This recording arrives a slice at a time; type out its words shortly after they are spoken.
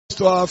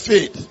to our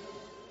feet.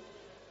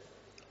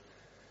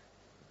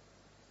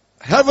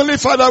 Heavenly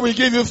Father, we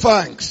give you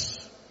thanks.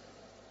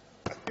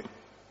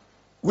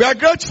 We are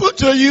grateful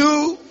to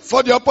you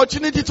for the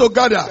opportunity to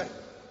gather.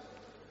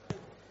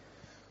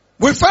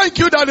 We thank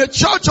you that the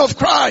Church of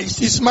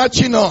Christ is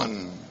marching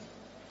on.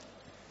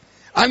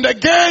 And the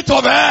gate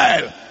of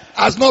hell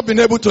has not been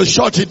able to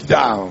shut it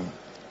down.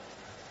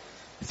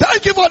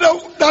 Thank you for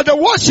that the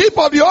worship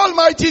of the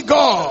Almighty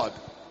God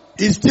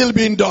is still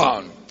being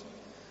done.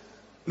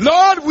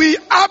 Lord, we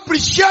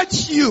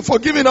appreciate you for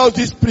giving us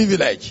this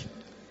privilege.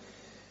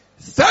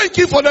 Thank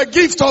you for the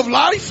gift of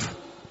life.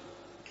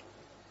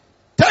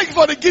 Thank you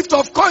for the gift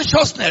of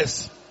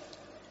consciousness.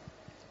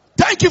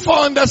 Thank you for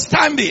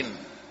understanding.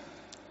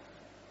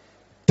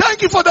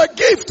 Thank you for the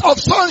gift of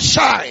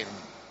sunshine.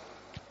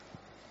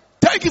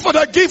 Thank you for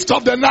the gift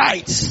of the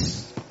night.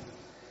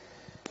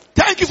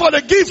 Thank you for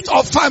the gift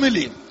of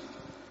family.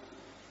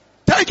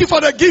 Thank you for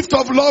the gift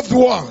of loved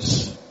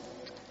ones.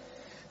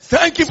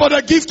 Thank you for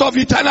the gift of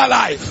eternal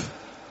life.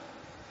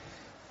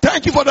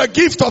 Thank you for the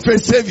gift of a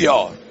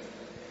Savior.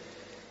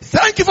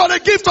 Thank you for the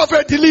gift of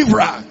a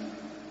deliverer.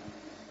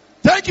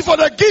 Thank you for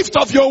the gift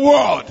of your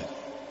word.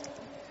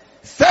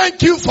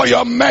 Thank you for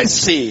your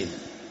mercy.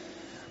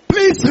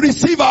 Please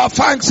receive our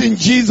thanks in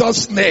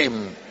Jesus'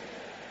 name.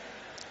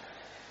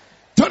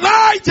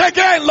 Tonight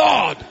again,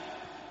 Lord,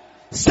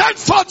 send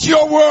forth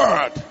your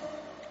word.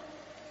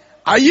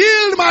 I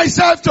yield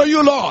myself to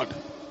you, Lord.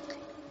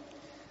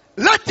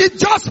 Let it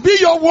just be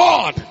your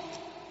word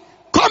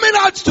coming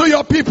out to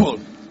your people,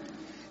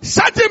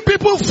 setting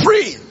people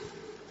free,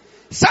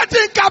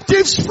 setting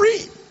captives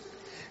free,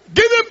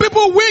 giving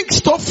people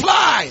wings to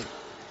fly,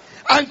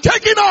 and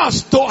taking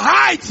us to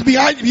heights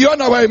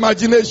beyond our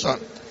imagination.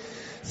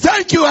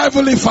 Thank you,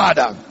 Heavenly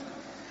Father.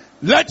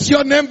 Let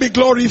your name be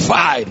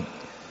glorified.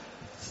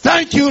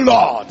 Thank you,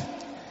 Lord.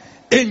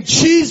 In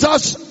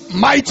Jesus'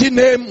 mighty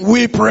name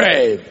we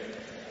pray.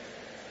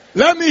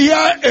 Let me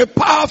hear a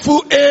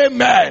powerful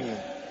amen.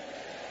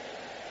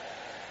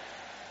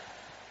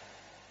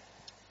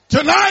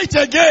 Tonight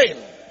again,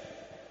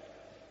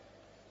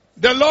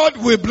 the Lord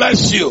will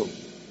bless you.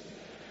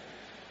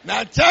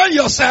 Now tell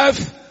yourself,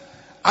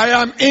 I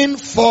am in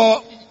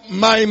for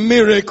my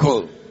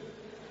miracle.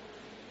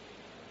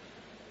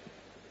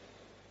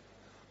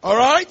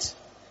 Alright?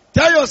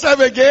 Tell yourself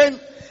again,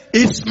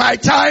 it's my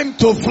time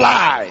to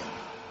fly.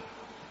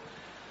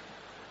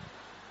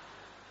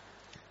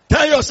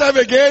 Tell yourself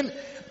again,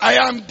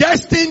 I am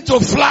destined to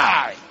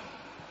fly.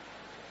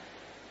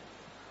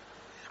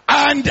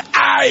 And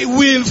I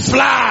will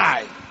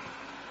fly.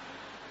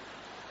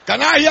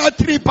 Can I hear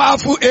 3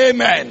 powerful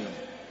amen?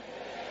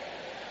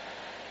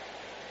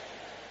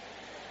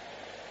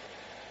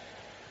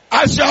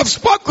 As you have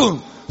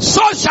spoken,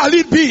 so shall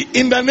it be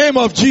in the name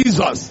of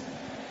Jesus.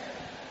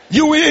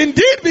 You will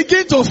indeed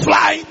begin to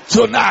fly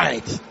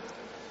tonight.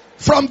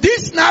 From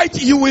this night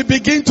you will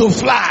begin to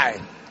fly.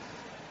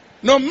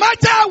 No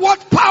matter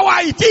what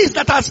power it is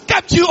that has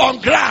kept you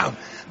on ground,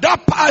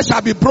 that power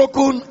shall be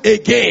broken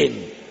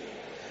again.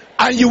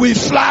 And you will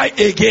fly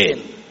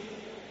again.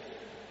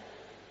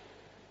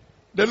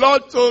 The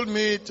Lord told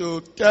me to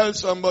tell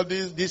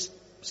somebody this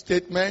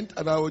statement,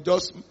 and I will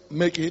just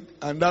make it,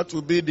 and that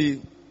will be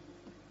the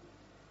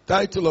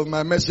title of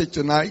my message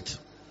tonight.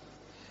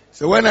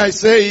 So when I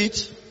say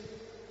it,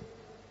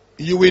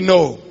 you will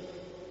know.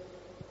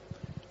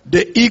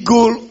 The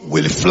eagle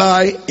will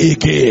fly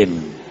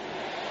again.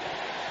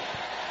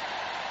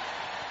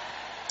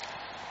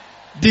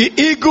 The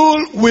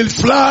eagle will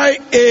fly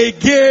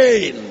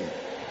again.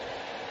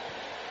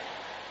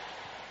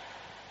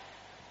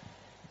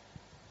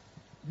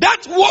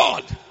 That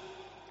word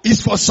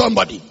is for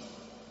somebody.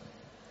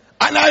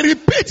 And I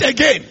repeat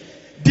again,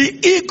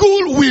 the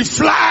eagle will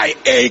fly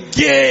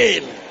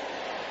again.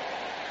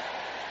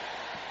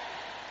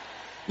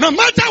 No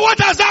matter what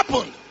has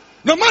happened,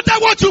 no matter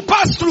what you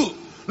pass through,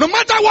 no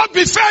matter what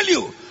befell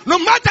you, no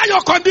matter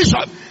your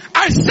condition,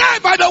 I say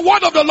by the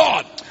word of the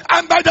Lord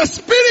and by the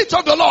Spirit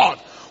of the Lord,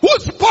 who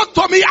spoke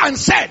to me and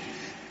said,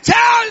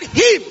 tell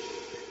him,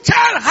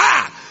 tell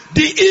her,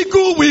 the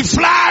eagle will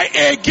fly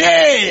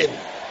again.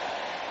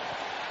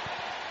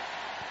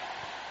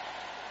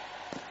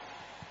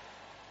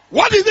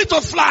 What is it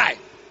to fly?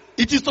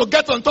 It is to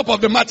get on top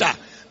of the matter.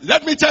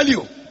 Let me tell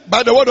you,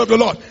 by the word of the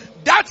Lord,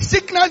 that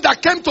sickness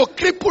that came to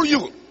cripple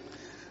you,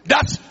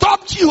 that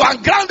stopped you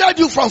and grounded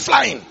you from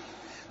flying,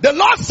 the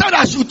Lord said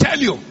I should tell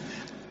you,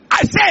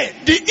 I say,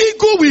 the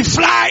eagle will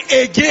fly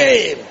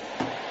again.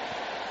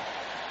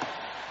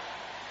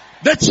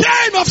 The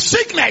chain of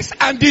sickness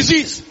and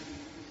disease,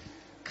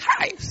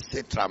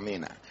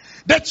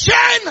 the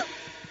chain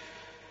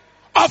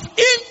of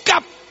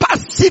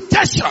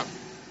incapacitation,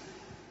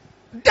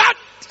 that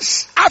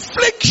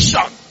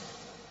affliction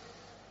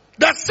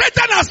that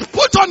Satan has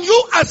put on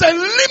you as a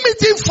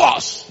limiting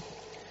force,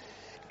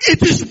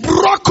 it is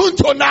broken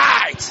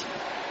tonight.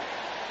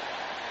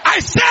 I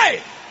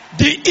say,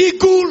 the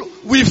eagle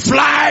will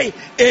fly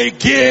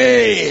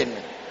again.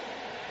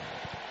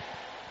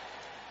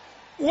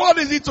 What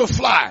is it to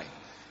fly?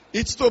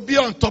 It's to be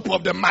on top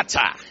of the matter.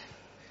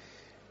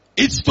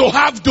 It's to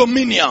have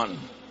dominion.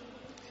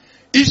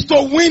 It's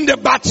to win the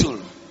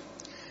battle.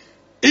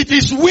 It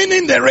is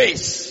winning the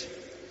race.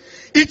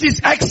 It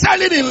is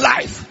excelling in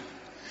life.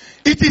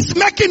 It is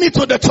making it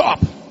to the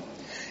top.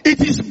 It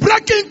is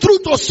breaking through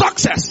to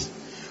success.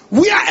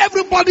 Where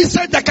everybody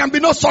said there can be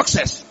no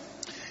success.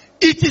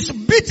 It is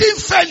beating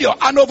failure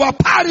and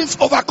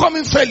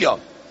overcoming failure.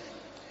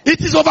 It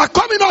is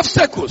overcoming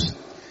obstacles.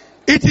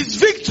 It is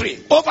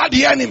victory over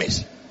the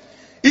enemies.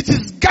 It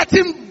is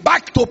getting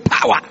back to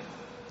power.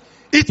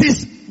 It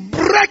is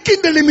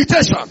breaking the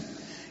limitation.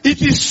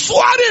 It is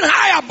soaring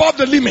high above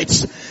the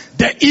limits.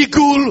 The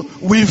eagle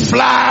will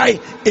fly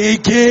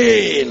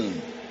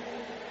again.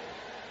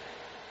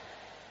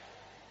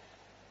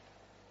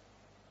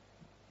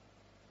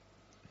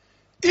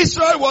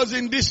 Israel was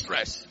in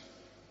distress.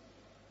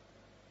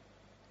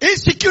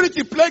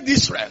 Insecurity plagued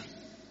Israel.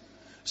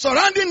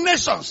 Surrounding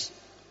nations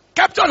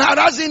kept on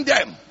harassing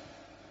them.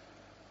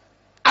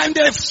 And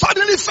they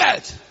suddenly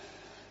felt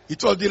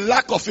it was the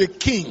lack of a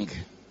king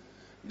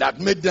that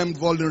made them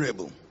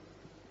vulnerable.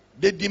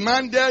 They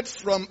demanded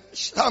from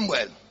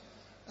Samuel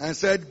and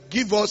said,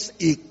 give us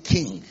a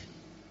king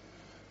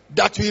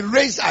that will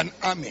raise an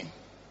army.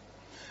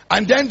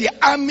 And then the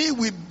army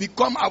will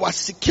become our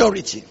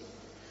security.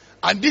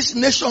 And these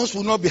nations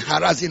will not be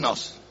harassing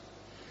us.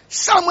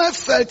 Samuel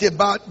felt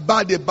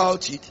bad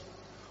about it.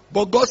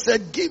 But God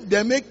said, give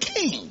them a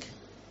king.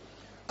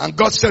 And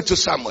God said to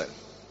Samuel,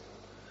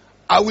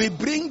 I will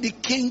bring the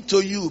king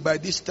to you by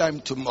this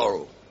time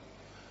tomorrow.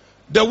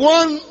 The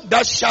one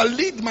that shall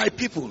lead my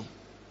people.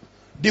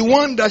 The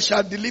one that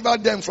shall deliver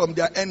them from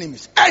their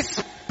enemies.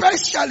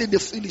 Especially the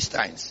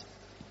Philistines.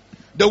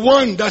 The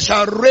one that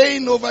shall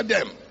reign over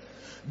them.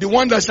 The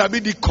one that shall be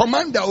the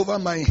commander over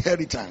my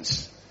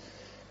inheritance.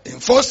 In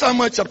 1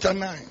 Samuel chapter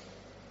 9.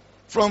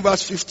 From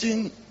verse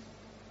 15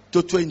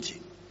 to 20.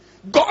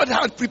 God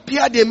had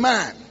prepared a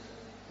man.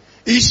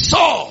 He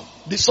saw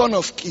the son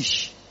of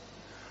Kish.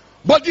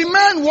 But the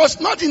man was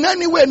not in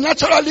any way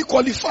naturally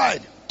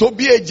qualified to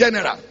be a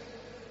general,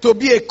 to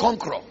be a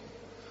conqueror.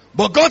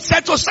 But God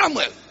said to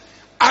Samuel,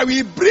 I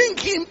will bring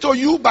him to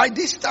you by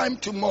this time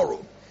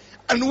tomorrow.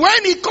 And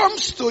when he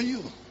comes to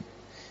you,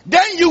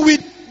 then you will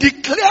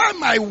declare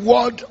my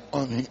word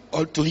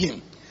to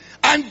him.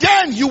 And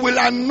then you will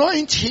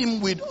anoint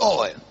him with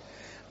oil.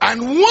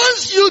 And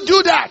once you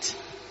do that,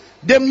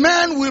 the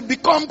man will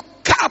become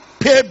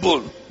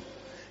capable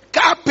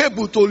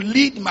to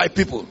lead my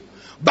people.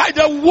 By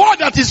the word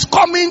that is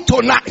coming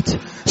tonight,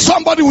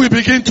 somebody will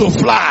begin to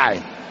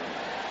fly.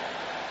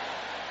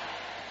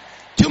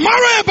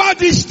 Tomorrow about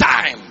this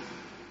time,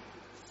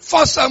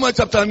 1 Samuel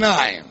chapter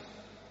 9,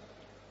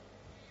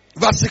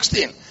 verse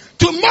 16.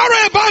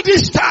 Tomorrow about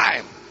this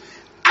time,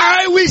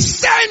 I will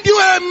send you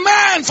a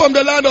man from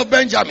the land of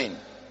Benjamin.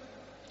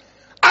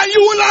 And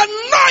you will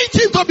anoint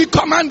him to be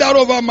commander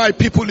over my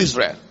people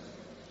Israel.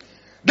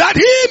 That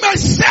he may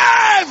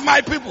save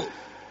my people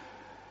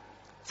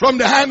from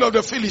the hand of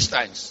the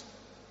Philistines.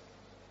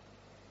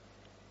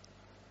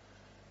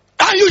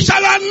 And you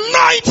shall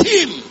anoint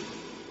him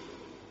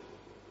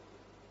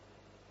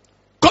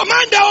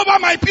commander over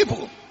my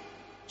people.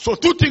 So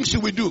 2 things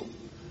you will do.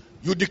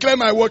 You declare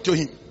my word to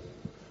him.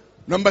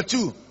 Number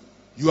 2,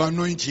 you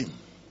anoint him.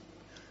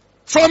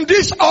 From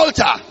this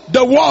altar,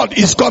 the word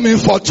is coming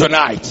forth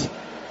tonight.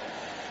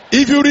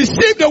 If you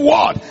receive the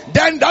word,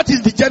 then that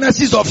is the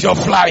genesis of your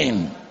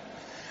flying.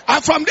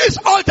 And from this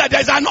altar,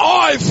 there's an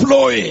oil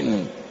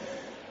flowing.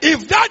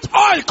 If that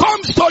oil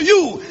comes to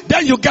you,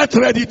 then you get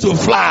ready to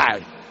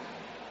fly.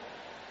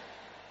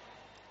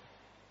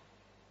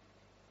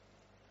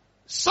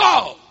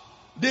 So,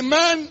 the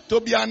man to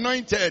be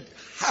anointed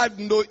had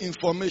no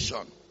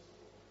information.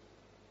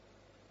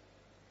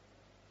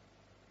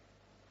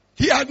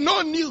 He had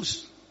no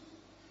news.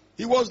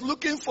 He was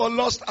looking for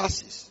lost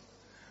asses.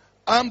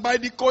 And by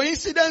the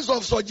coincidence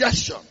of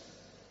suggestion,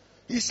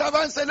 his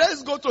servant said,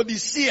 let's go to the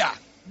seer,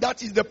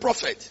 that is the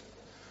prophet.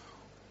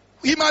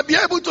 He might be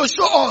able to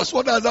show us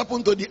what has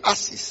happened to the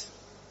asses.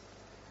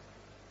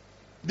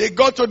 They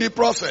got to the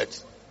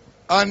prophet.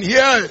 And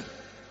here,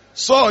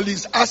 Saul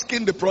is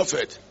asking the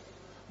prophet,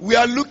 we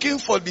are looking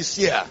for the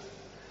seer.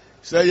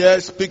 He said,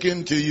 yes,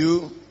 speaking to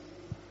you.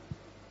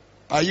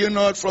 Are you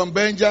not from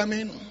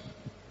Benjamin?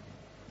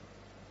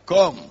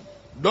 Come.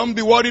 Don't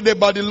be worried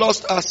about the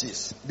lost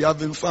asses. They have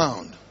been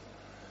found.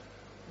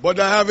 But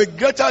I have a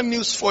greater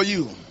news for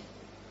you.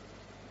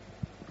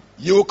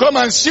 You will come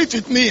and sit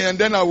with me and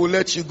then I will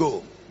let you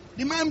go.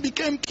 The man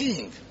became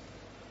king.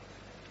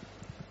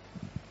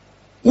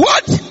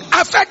 What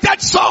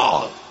affected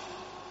Saul?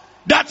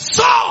 That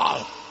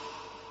Saul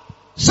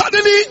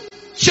suddenly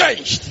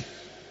changed.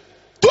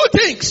 2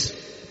 things.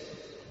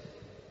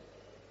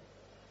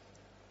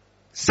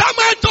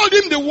 Samuel told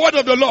him the word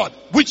of the Lord,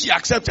 which he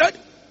accepted.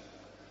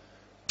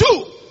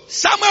 2,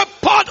 Samuel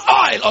poured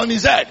oil on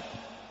his head,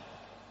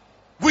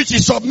 which he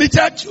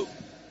submitted to.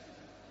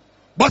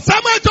 But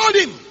Samuel told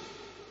him,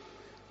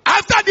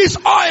 after this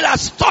oil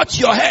has touched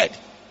your head,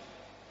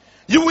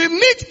 you will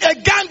meet a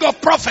gang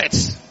of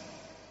prophets.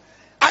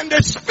 And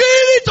the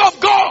Spirit of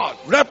God,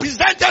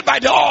 represented by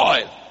the oil,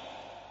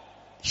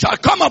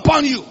 come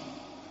upon you,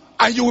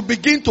 and you will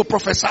begin to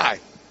prophesy.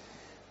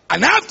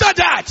 And after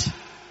that,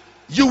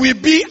 you will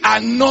be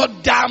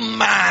another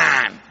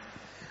man.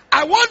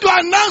 I want to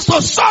announce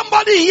to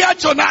somebody here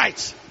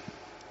tonight,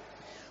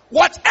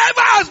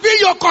 whatever has been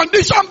your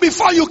condition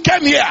before you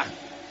came here,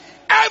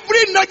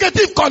 every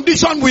negative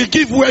condition will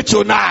give way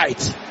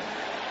tonight.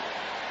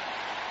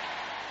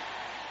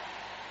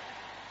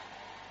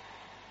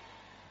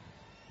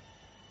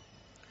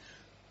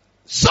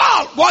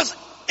 Saul was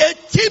a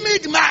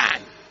timid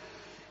man.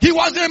 He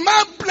was a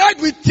man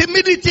plagued with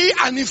timidity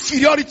and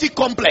inferiority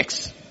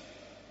complex.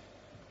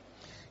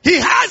 He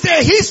has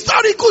a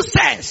historical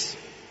sense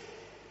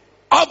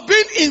of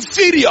being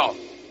inferior.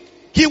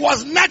 He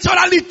was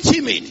naturally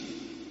timid.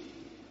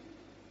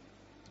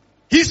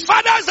 His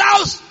father's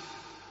house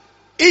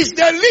is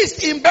the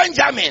least in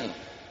Benjamin,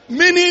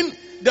 meaning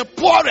the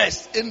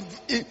poorest,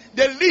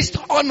 the least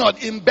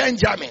honored in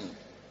Benjamin.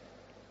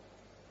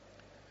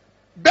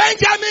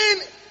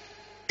 Benjamin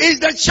is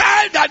the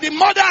child that the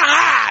mother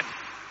had,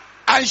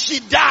 and she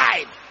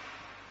died.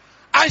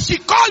 And she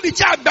called the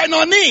child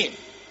Benoni,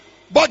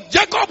 but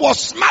Jacob was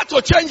smart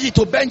to change it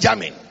to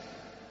Benjamin.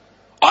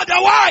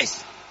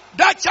 Otherwise,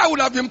 that child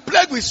would have been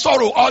plagued with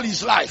sorrow all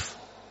his life.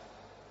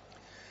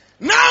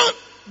 Now,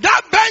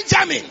 that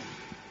Benjamin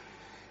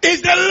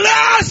is the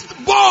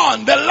last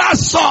born, the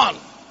last son.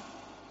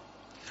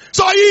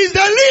 So he is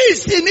the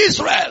least in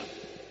Israel.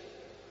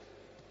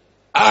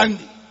 And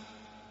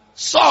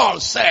Saul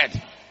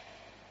said,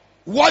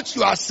 what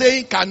you are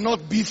saying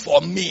cannot be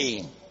for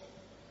me.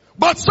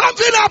 But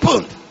something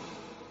happened.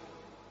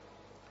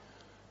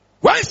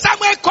 When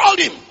Samuel called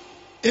him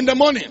in the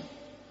morning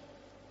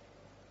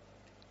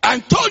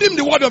and told him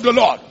the word of the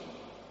Lord,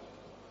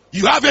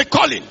 you have a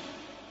calling.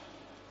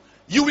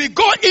 You will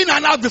go in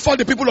and out before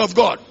the people of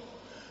God.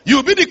 You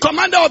will be the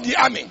commander of the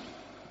army.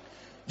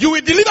 You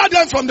will deliver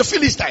them from the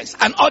Philistines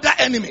and other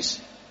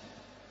enemies.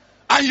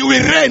 And you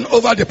will reign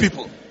over the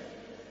people.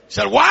 He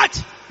said, what?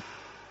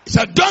 He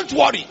said, don't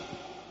worry.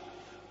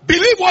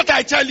 Believe what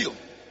I tell you.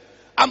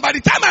 And by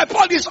the time I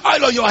pour this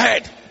oil on your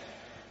head,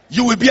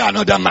 you will be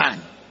another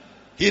man.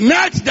 He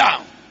knelt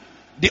down.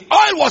 The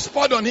oil was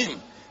poured on him.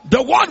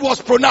 The word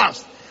was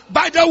pronounced.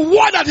 By the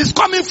word that is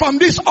coming from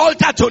this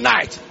altar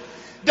tonight,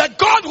 the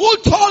God who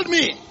told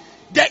me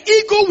the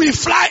eagle will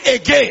fly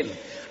again,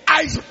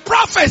 I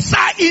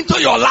prophesy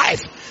into your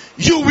life,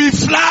 you will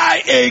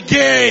fly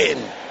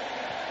again.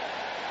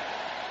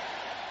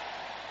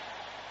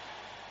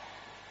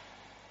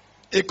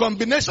 A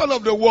combination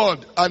of the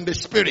word and the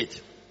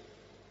spirit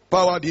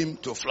powered him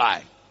to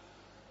fly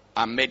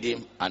and made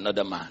him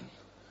another man.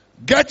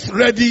 Get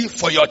ready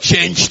for your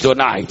change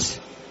tonight.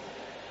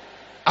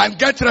 And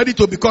get ready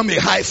to become a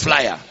high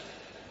flyer.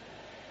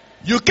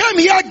 You came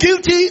here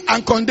guilty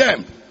and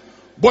condemned,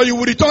 but you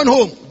will return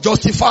home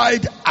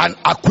justified and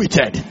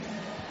acquitted.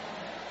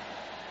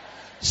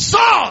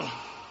 Saul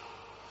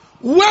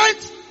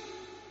went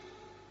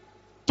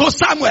to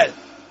Samuel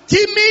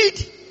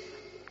timid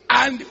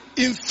and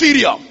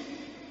inferior.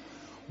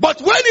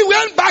 But when he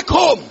went back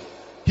home,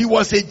 he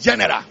was a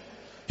general.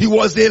 He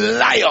was a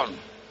lion.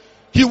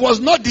 He was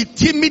not the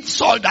timid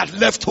Saul that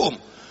left home.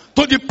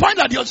 To the point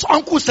that your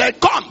uncle said,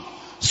 come,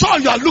 Saul,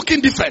 you are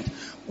looking different.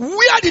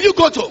 Where did you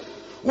go to?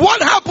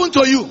 What happened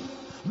to you?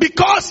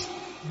 Because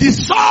the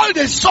Saul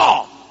they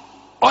saw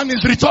on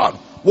his return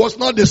was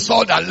not the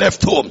Saul that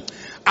left home.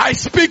 I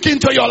speak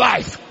into your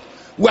life.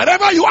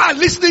 Wherever you are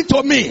listening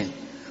to me,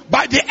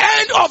 by the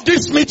end of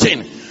this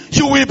meeting,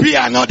 you will be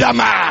another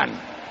man.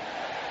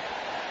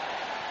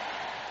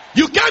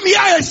 You came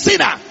here a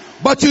sinner,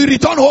 but you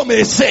return home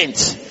a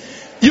saint.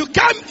 You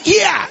came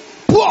here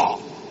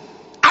poor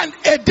and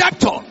a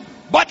debtor,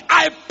 but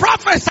I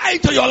prophesy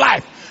to your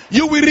life,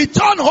 you will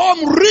return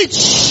home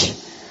rich.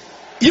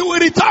 You will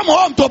return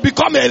home to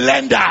become a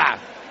lender.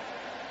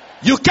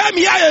 You came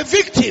here a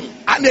victim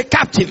and a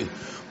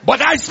captive,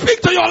 but I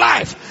speak to your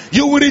life,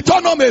 you will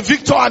return home a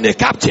victor and a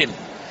captain.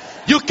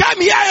 You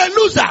came here a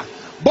loser,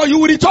 but you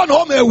will return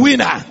home a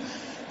winner.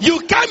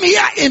 You came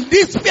here in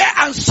despair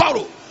and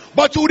sorrow,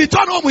 but you will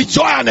return home with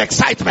joy and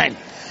excitement.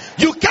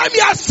 You came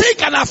here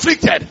sick and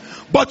afflicted,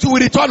 but you will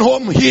return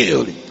home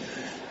healed.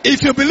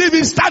 If you believe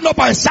it, stand up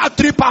and shout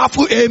 3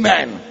 powerful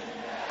amen.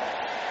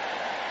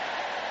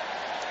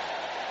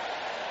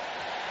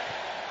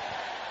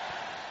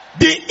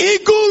 The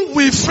eagle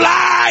will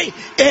fly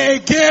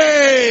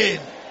again.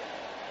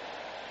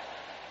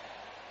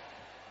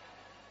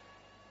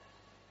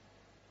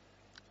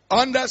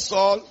 Under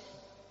Saul,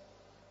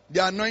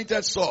 the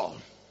anointed Saul,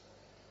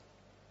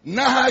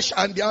 Nahash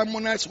and the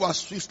Ammonites were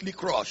swiftly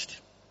crushed.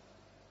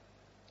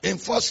 In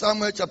 1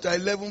 Samuel chapter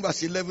 11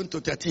 verse 11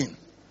 to 13.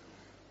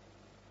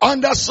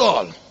 Under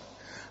Saul,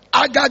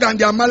 Agag and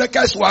the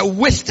Amalekites were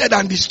wasted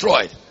and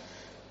destroyed.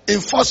 In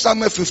 1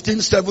 Samuel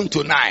 15, 7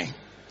 to 9.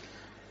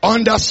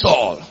 Under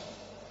Saul,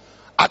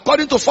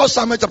 according to 1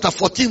 Samuel chapter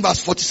 14 verse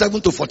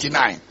 47 to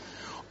 49,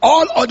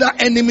 all other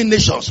enemy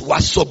nations were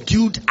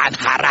subdued and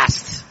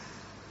harassed.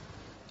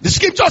 The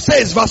scripture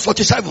says, verse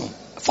 47,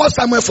 1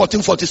 Samuel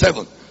 14,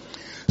 47.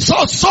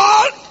 So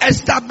Saul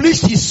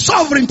established his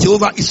sovereignty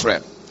over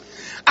Israel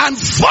and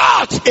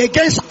fought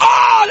against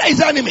all his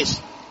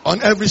enemies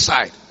on every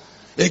side.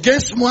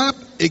 Against Moab,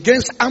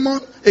 against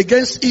Ammon,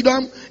 against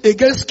Edom,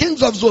 against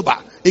kings of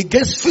Zobah,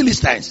 against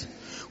Philistines.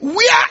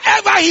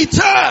 Wherever he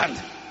turned,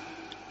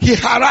 he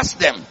harassed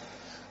them.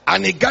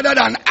 And he gathered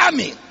an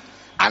army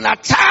and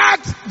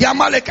attacked the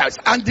Amalekites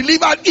and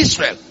delivered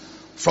Israel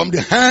from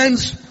the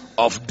hands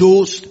of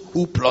those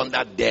who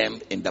plundered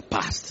them in the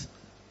past.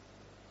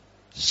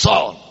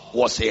 Saul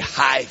was a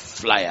high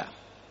flyer.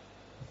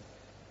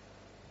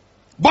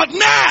 But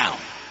now,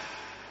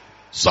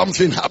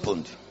 something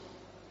happened.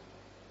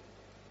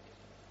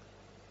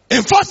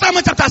 In 1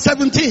 Samuel chapter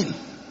 17,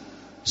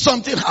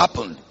 something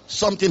happened.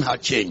 Something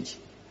had changed.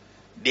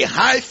 The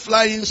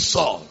high-flying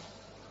Saul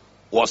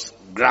was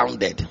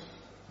grounded.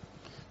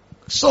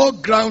 So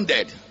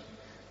grounded,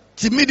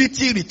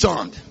 timidity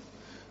returned,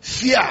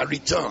 fear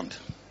returned,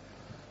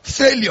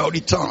 failure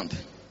returned,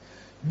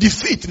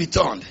 defeat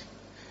returned,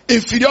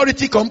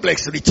 inferiority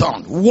complex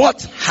returned.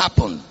 What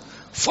happened?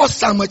 1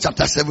 Samuel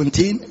chapter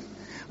 17,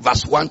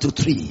 verse 1 to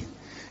 3.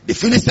 The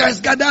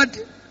Philistines gathered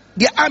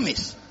their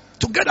armies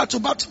together to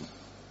battle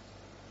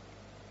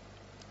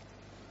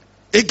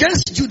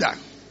against Judah,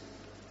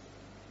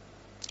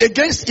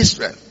 against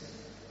Israel.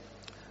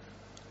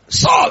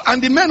 Saul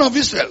and the men of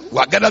Israel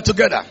were gathered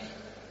together.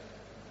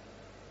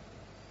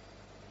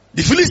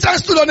 The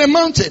Philistines stood on a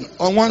mountain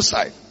on one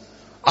side,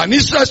 and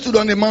Israel stood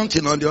on a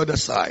mountain on the other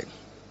side.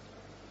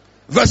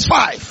 Verse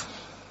 5,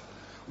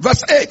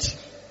 verse 8,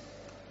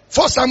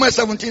 1 Samuel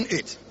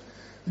 17:8.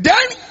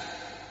 Then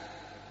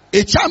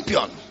a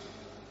champion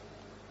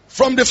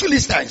from the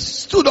Philistines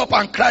stood up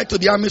and cried to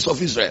the armies of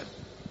Israel,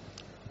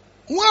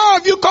 "Why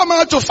have you come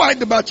out to fight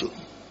the battle?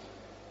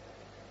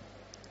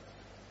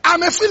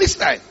 I'm a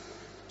Philistine.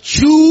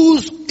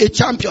 Choose a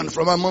champion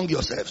from among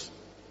yourselves.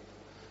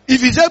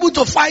 If he's able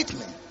to fight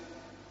me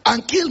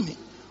and kill me,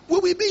 we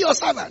will be your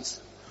servants.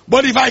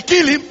 But if I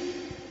kill him,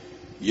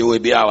 you will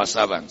be our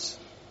servants."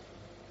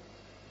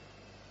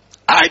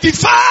 I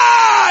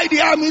defy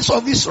the armies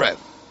of Israel.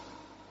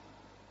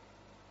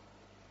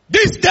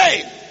 This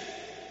day,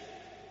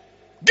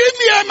 give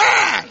me a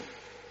man.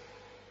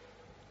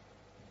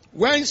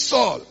 When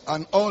Saul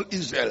and all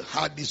Israel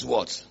heard these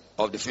words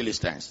of the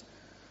Philistines,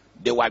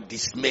 they were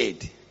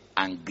dismayed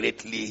and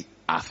greatly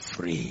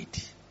afraid.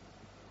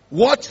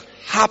 What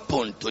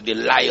happened to the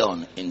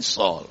lion in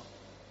Saul?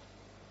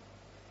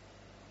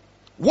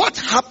 What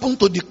happened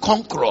to the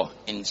conqueror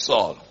in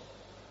Saul?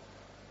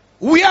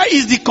 Where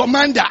is the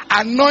commander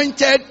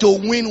anointed to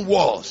win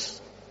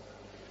wars?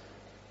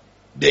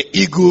 The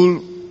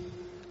eagle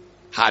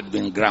had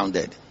been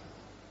grounded.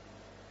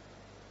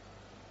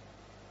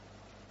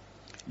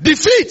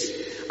 Defeat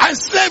and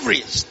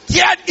slavery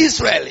stared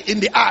Israel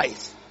in the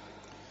eyes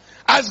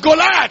as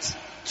Goliath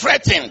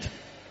threatened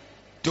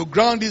to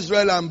ground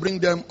Israel and bring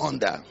them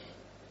under.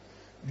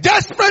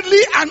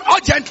 Desperately and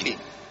urgently,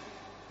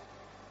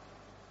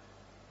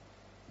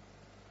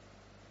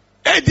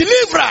 a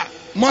deliverer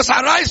must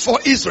arise for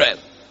Israel,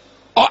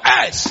 or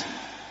else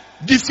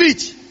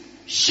defeat,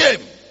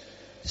 shame,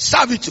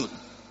 servitude,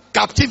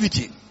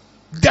 captivity,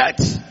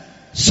 death,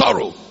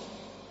 sorrow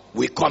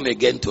will come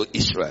again to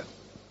Israel.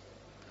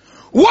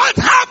 What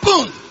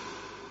happened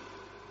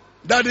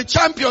that the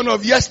champion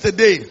of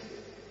yesterday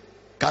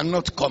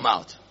cannot come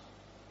out?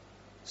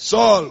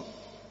 Saul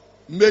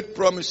made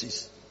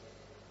promises.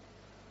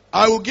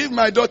 I will give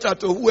my daughter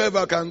to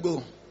whoever can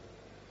go.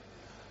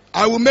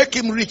 I will make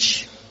him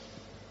rich.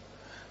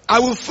 I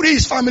will free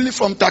his family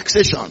from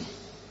taxation.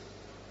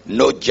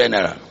 No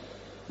general.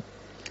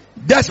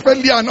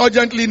 Desperately and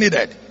urgently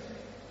needed.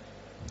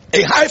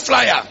 A high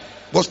flyer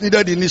was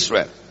needed in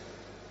Israel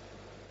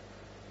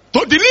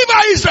to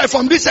deliver Israel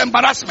from this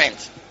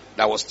embarrassment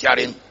that was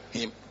staring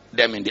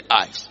them in the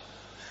eyes.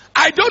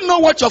 I don't know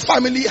what your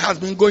family has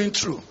been going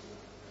through,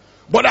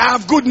 but I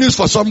have good news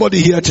for somebody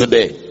here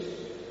today.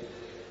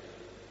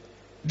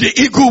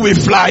 The eagle will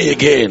fly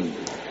again.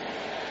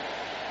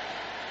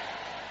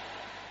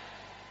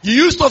 You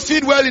used to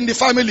feed well in the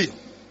family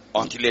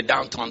until a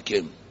downturn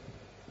came.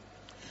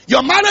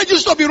 Your marriage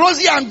used to be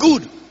rosy and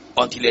good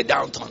until a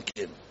downturn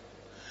came.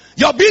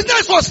 Your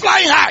business was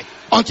flying high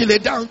until a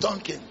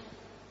downturn came.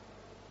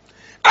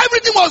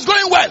 Everything was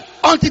going well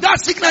until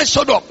that sickness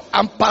showed up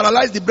and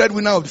paralyzed the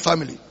breadwinner of the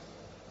family.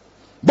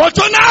 But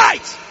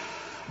tonight,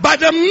 by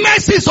the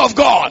mercies of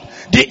God,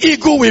 the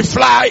eagle will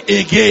fly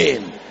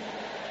again.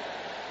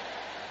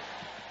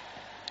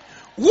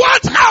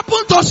 What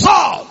happened to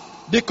Saul,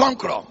 the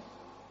conqueror?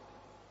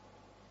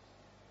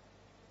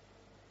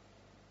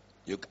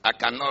 I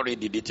cannot read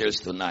the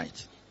details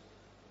tonight.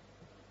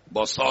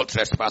 But Saul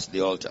trespassed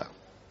the altar.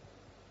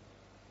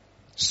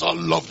 Saul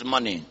loved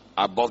money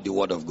above the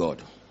word of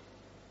God.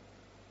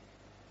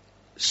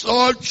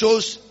 Saul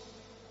chose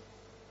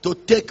to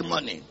take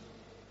money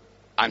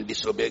and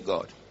disobey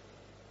God.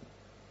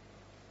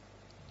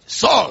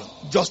 Saul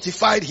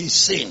justified his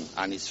sin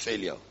and his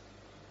failure.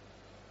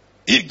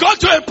 It got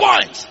to a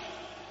point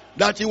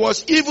that he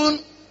was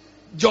even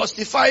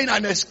justifying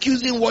and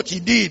excusing what he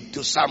did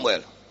to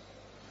Samuel.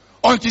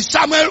 Until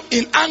Samuel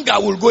in anger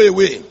will go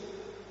away.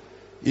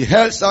 He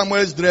held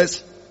Samuel's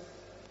dress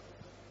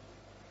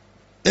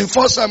in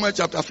 1 Samuel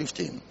chapter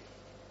 15.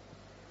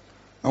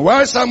 And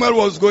while Samuel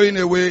was going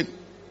away,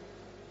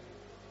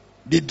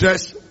 the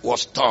dress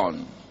was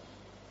torn.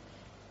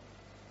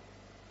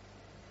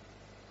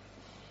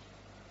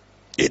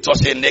 It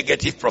was a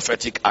negative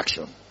prophetic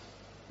action.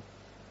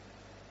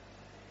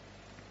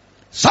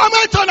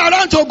 Samuel turned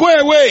around to go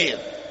away.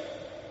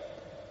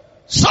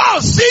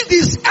 Saul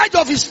seized the edge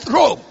of his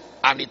robe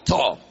and he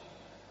tore.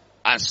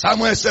 And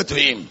Samuel said to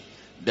him,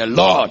 the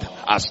Lord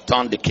has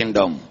torn the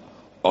kingdom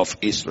of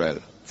Israel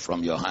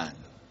from your hand.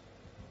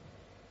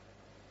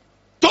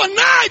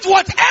 Tonight,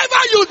 whatever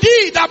you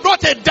did that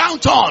brought a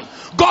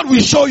downturn, God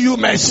will show you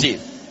mercy.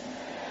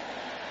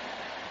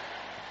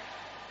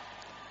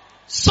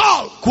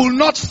 Saul could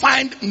not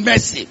find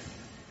mercy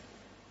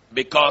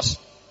because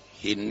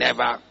he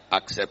never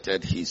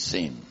accepted his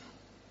sin.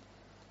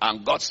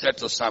 And God said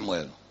to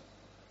Samuel,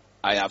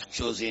 I have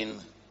chosen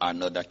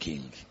another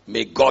king.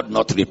 May God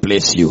not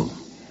replace you.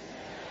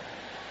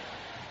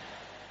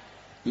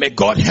 May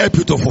God help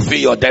you to fulfill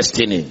your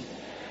destiny.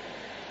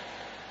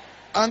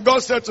 And God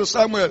said to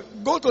Samuel,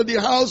 go to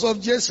the house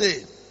of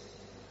Jesse.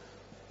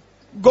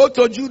 Go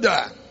to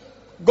Judah.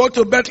 Go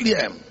to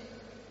Bethlehem.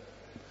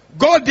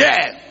 Go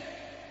there.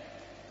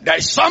 There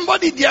is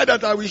somebody there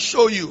that I will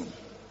show you.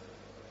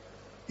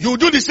 You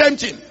do the same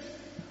thing.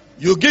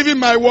 You give him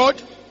my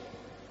word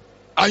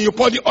and you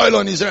pour the oil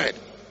on his head.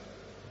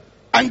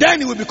 And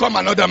then he will become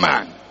another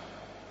man.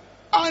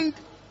 And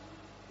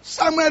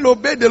Samuel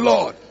obeyed the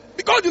Lord.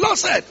 Because the Lord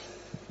said,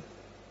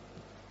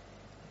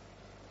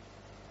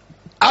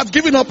 I've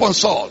given up on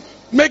Saul.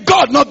 May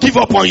God not give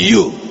up on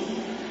you.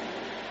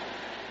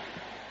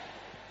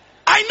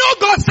 I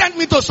know God sent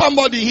me to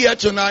somebody here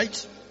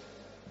tonight.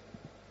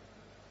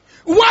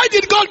 Why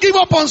did God give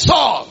up on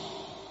Saul?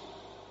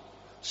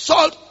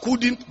 Saul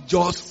couldn't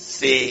just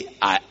say,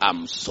 I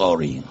am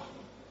sorry.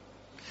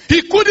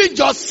 He couldn't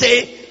just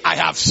say, I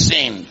have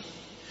sinned.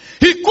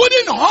 He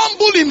couldn't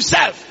humble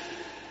himself.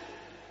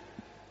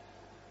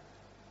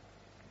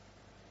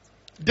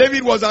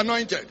 David was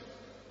anointed.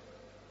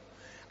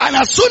 And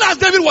as soon as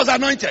David was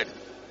anointed,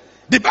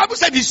 the Bible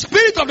said the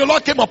Spirit of the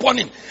Lord came upon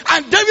him.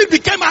 And David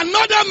became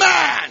another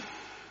man.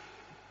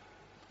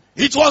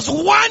 It was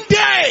one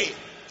day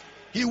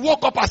he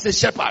woke up as a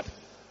shepherd.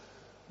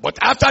 But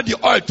after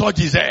the oil touched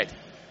his head,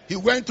 he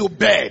went to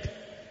bed,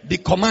 the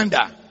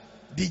commander,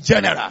 the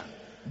general,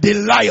 the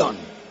lion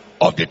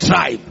of the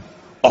tribe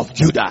of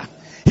Judah.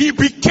 He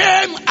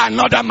became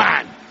another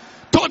man.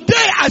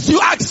 Today, as you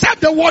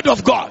accept the word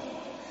of God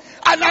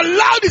and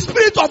allow the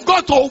Spirit of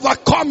God to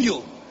overcome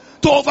you,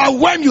 to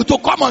overwhelm you, to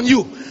come on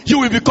you, you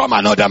will become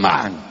another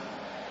man.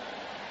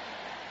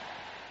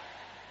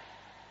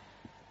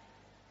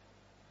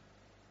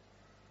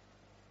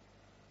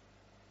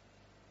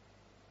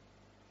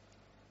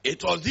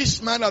 It was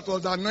this man that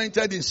was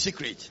anointed in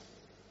secret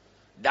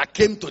that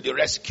came to the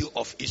rescue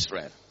of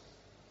Israel.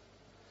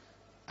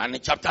 And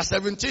in chapter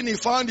 17, he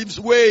found his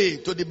way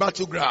to the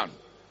battleground.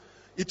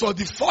 It was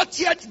the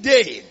 40th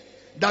day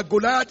that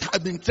Goliath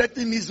had been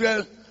threatening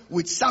Israel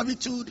with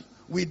servitude,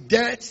 with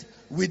death,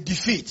 with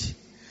defeat.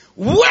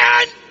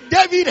 When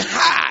David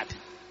heard,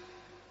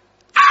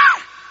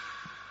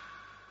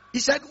 he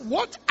said,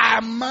 what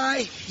am I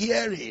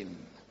hearing?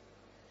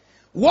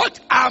 What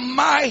am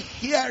I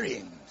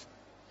hearing?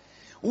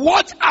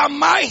 What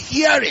am I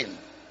hearing?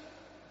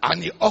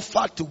 And he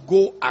offered to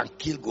go and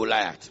kill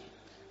Goliath.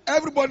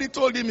 Everybody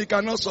told him he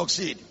cannot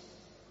succeed.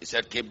 He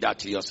said, keep that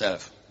to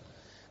yourself.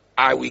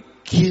 I will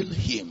kill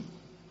him.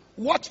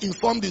 What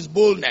informed his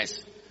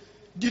boldness?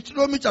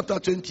 Deuteronomy chapter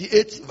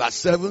 28 verse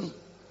 7.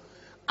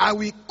 I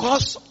will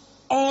cause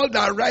all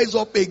that rise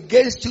up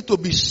against you to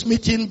be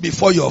smitten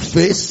before your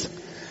face.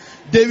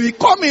 They will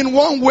come in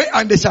one way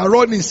and they shall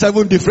run in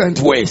 7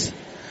 different ways.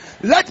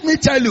 Let me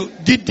tell you,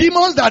 the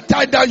demons that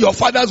tie down your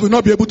fathers will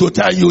not be able to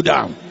tie you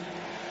down.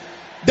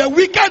 The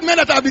wicked men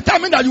that have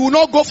determined that you will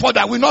not go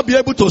further will not be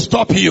able to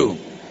stop you.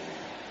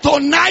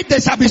 Tonight they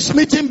shall be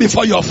smitten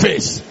before your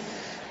face.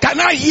 Can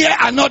I hear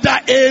another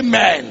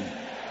amen?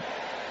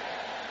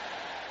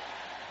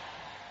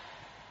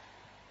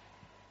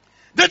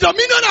 The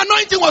dominion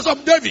anointing was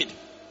of David.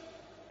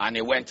 And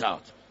he went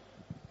out.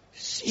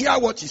 Hear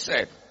what he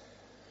said.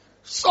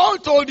 Saul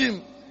told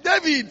him,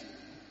 David,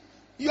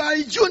 you are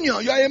a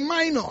junior, you are a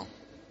minor.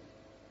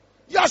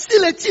 You are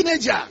still a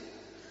teenager.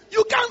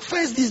 You can't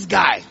face this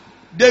guy.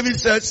 David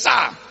said,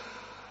 sir,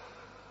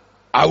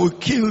 I will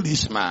kill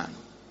this man.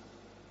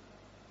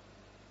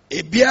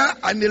 A bear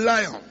and a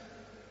lion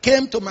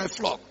came to my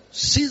flock,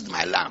 seized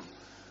my lamb.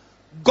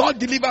 God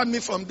delivered me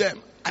from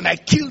them, and I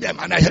killed them,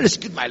 and I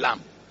rescued my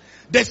lamb.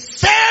 The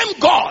same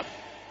God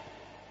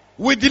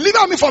will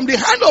deliver me from the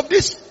hand of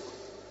this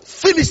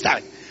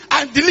Philistine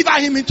and deliver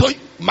him into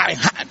my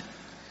hand.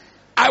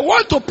 I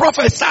want to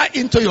prophesy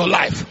into your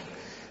life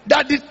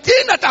that the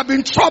thing that have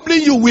been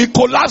troubling you will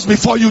collapse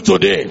before you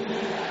today.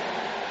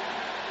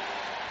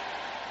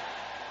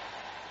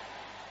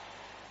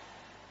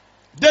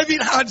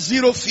 David had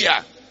zero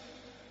fear,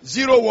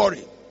 zero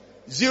worry,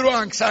 zero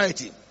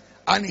anxiety,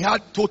 and he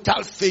had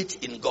total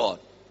faith in God.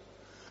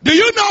 Do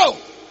you know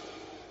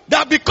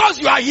that because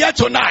you are here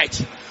tonight,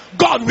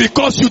 God will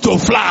cause you to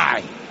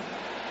fly?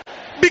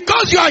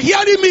 Because you are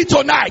hearing me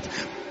tonight,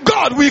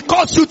 God will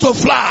cause you to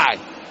fly.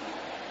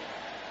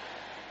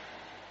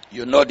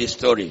 You know the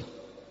story.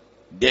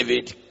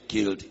 David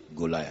killed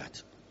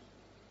Goliath.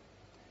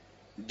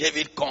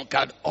 David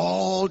conquered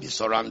all the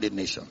surrounding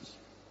nations.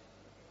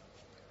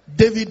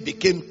 David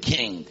became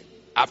king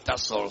after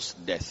Saul's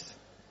death.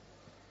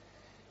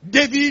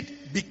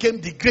 David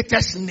became the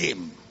greatest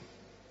name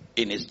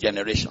in his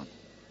generation.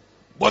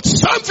 But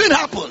something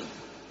happened.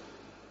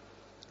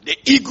 The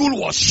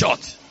eagle was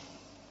shot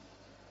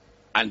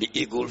and the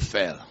eagle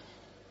fell.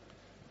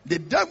 The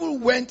devil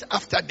went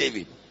after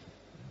David.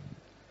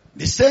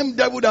 The same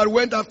devil that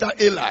went after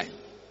Eli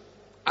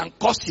and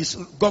caused his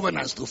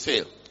governance to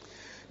fail.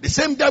 The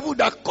same devil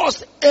that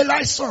caused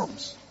Eli's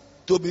sons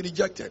to be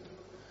rejected.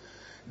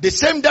 The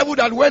same devil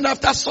that went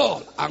after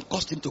Saul and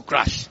caused him to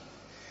crash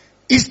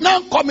is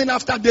now coming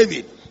after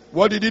David.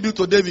 What did he do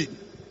to David?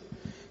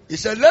 He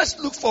said, let's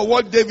look for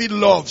what David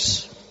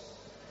loves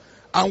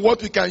and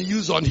what we can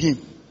use on him.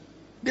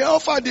 They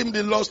offered him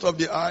the lust of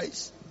the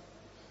eyes.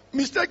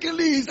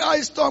 Mistakenly, his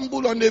eyes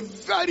stumbled on a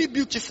very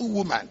beautiful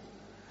woman.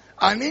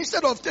 And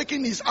instead of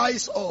taking his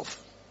eyes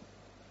off,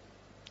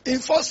 in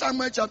 1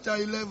 Samuel chapter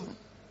 11,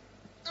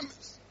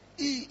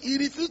 he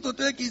refused to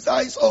take his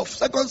eyes off.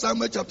 2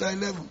 Samuel chapter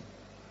 11.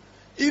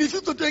 He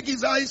refused to take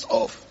his eyes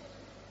off.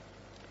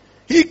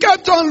 He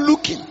kept on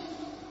looking.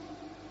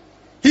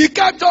 He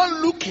kept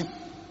on looking.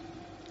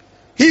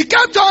 He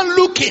kept on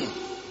looking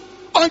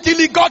until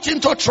he got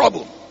into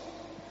trouble.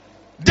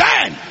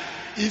 Then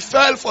he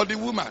fell for the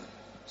woman,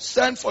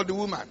 sent for the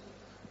woman,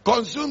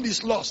 consumed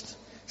his lust,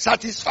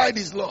 satisfied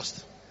his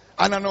lust,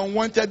 and an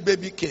unwanted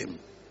baby came.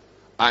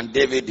 And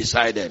David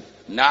decided,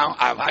 now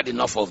I've had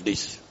enough of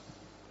this.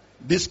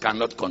 This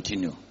cannot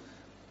continue.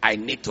 I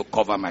need to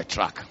cover my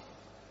track.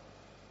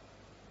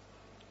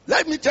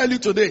 Let me tell you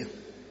today,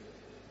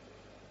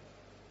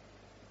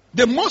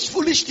 the most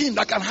foolish thing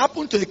that can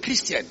happen to a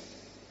Christian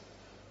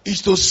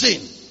is to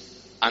sin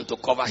and to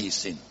cover his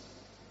sin.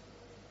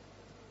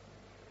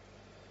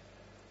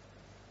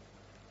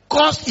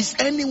 Cursed is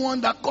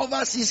anyone that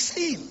covers his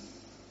sin.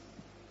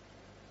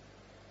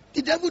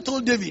 The devil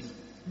told David,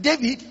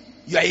 David,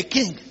 you are a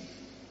king.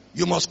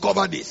 You must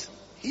cover this.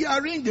 He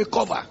arranged the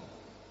cover.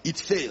 It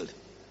failed.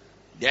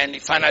 Then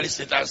finally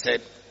Satan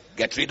said,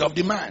 get rid of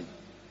the man.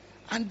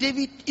 And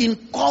David,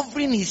 in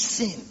covering his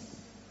sin,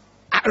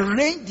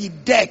 arranged the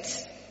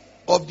death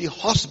of the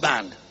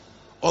husband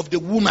of the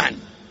woman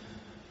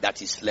that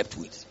he slept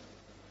with.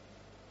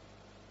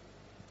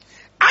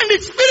 And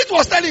the spirit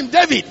was telling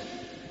David,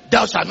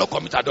 thou shalt not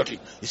commit adultery.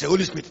 He said,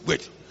 Holy Spirit,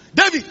 wait.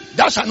 David,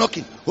 thou shalt not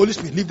kill. Holy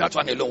Spirit, leave that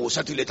one alone. We'll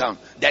settle later on.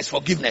 There's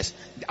forgiveness.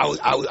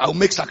 I'll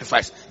make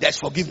sacrifice. There's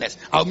forgiveness.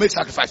 I'll make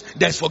sacrifice.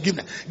 There's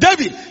forgiveness.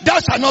 David, thou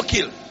shalt not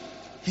kill.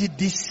 He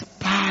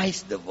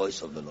despised the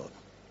voice of the Lord.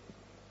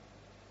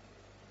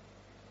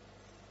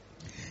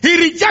 He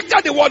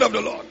rejected the word of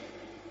the Lord.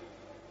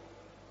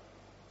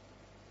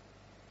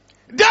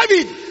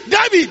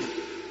 David,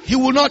 he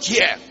will not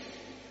hear.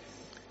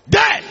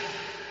 Then,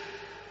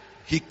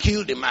 he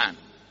killed the man,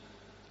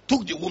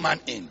 took the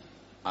woman in,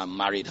 and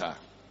married her.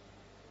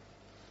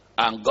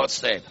 And God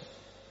said,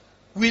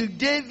 will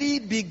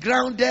David be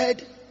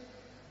grounded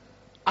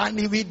and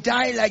he will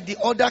die like the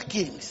other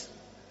kings?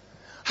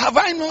 Have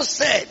I not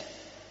said,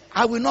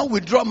 I will not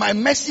withdraw my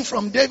mercy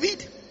from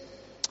David?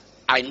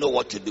 I know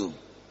what to do.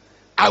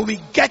 I will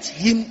get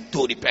him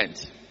to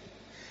repent.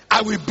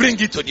 I will bring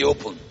it to the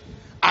open.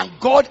 And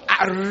God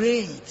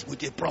arranged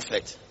with a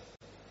prophet.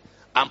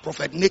 And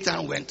Prophet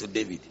Nathan went to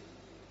David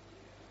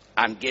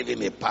and gave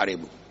him a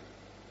parable.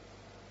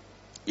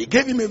 He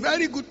gave him a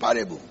very good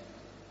parable.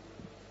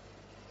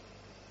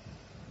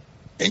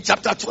 In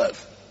chapter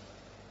 12.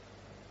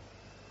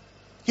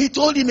 He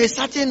told him a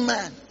certain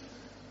man,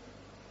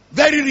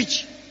 very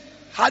rich,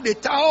 had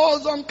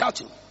 1,000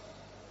 cattle,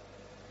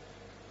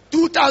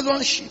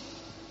 2,000 sheep,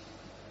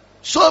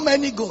 so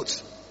many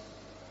goats,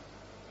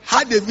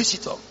 had a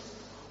visitor.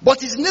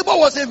 But his neighbor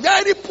was a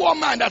very poor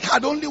man that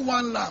had only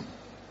one lamb.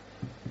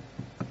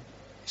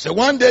 So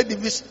one day the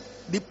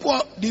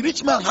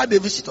rich man had a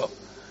visitor.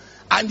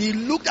 And he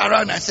looked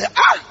around and said,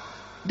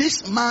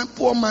 this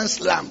poor man's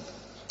lamb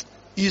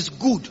is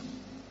good.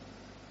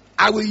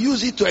 I will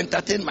use it to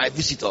entertain my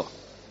visitor.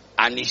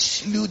 And he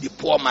slew the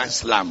poor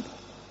man's lamb.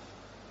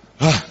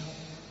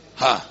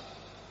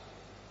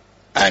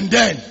 And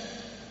then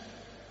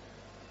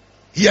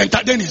he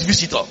entertained his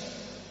visitor.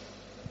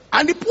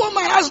 And the poor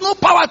man has no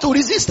power to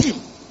resist him.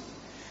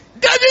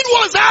 David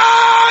was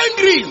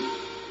angry.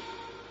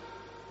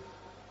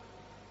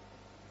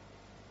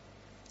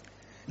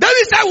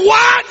 David said,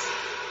 what?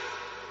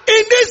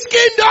 In this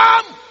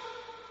kingdom,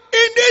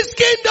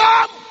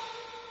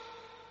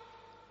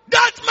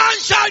 that man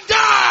shall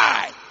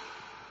die.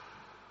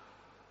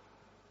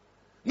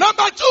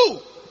 Number 2,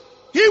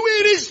 he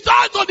will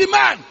restore to the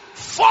man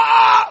 4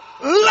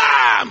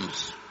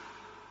 lambs.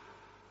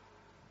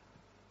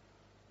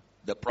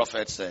 The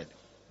prophet said,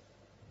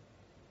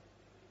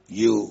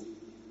 you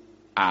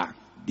are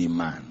the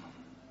man.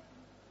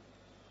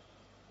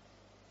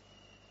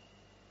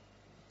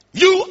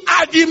 You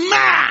are the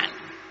man.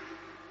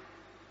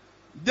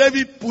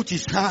 David put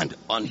his hand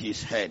on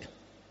his head.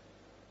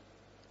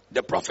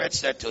 The prophet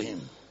said to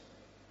him,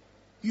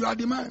 you are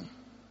the man.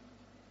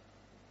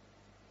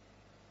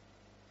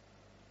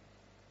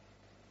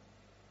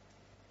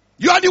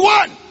 You are the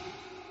one.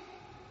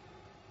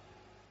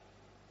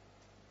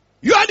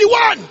 You are the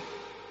one.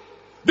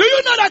 Do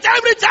you know that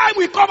every time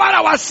we cover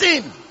our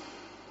sin,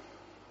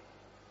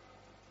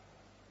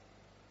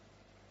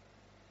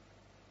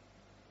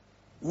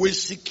 we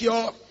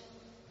secure,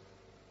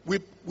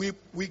 we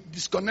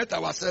disconnect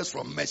ourselves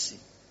from mercy.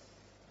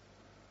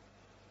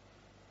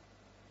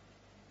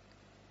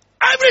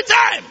 Every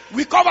time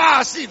we cover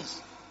our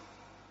sins,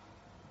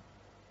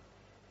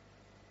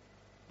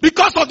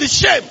 because of the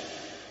shame,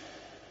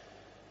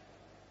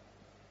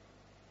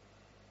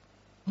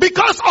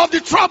 because of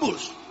the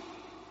troubles,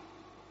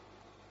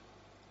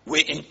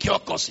 we incur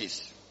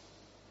causes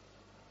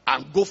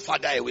and go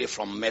further away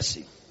from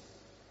mercy.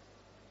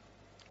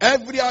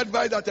 Every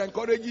advice that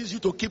encourages you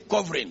to keep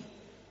covering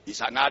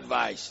is an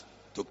advice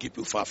to keep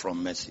you far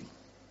from mercy.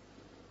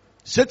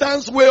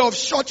 Satan's way of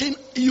shutting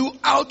you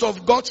out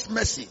of God's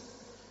mercy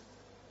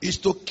is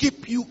to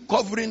keep you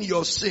covering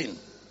your sin.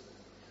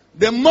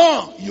 The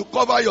more you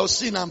cover your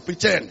sin and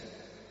pretend,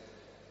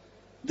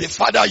 the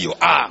farther you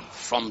are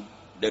from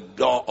the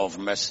door of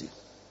mercy.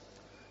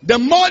 The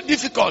more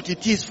difficult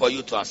it is for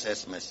you to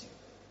access mercy.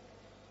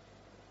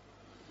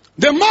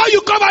 The more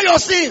you cover your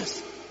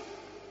sins,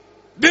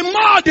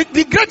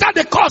 the greater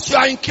the cost you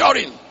are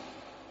incurring.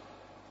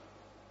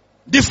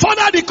 The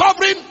further the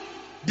covering,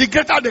 the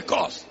greater the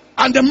cost.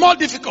 And the more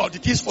difficult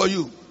it is for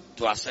you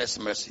to access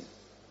mercy.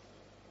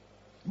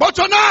 But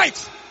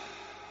tonight,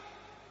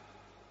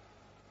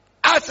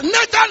 as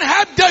Nathan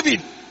helped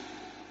David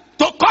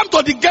to come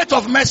to the gate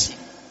of mercy,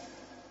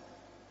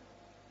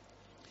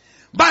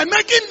 by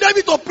making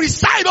David to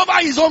preside over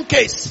his own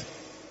case,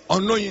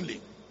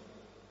 unknowingly,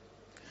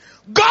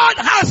 God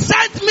has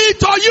sent me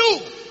to you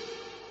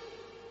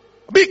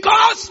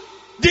because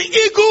the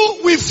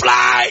eagle will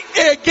fly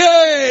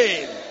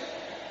again.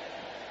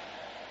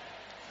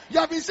 You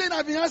have been saying,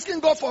 I've been asking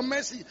God for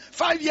mercy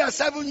 5 years,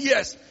 7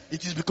 years.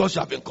 It is because you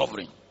have been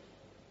covering.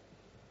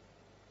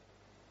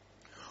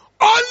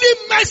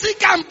 Only mercy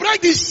can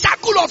break the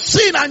shackle of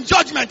sin and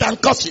judgment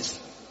and curses.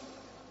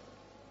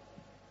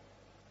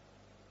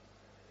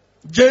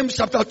 James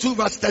chapter 2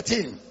 verse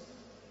 13.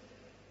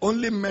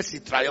 Only mercy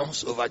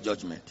triumphs over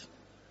judgment.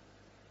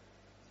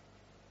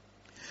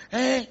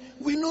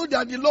 We know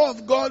that the law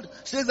of God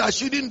says I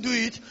shouldn't do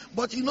it,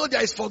 but you know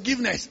there is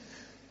forgiveness.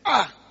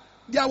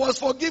 There was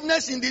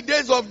forgiveness in the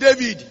days of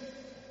David.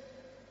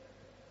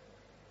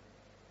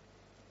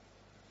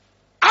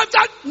 After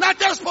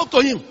Nathan spoke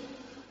to him,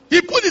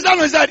 he put his hand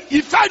on his head,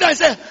 he fell down and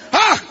said,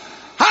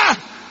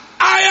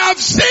 I have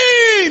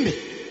sinned.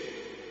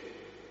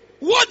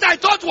 What I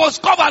thought was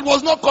covered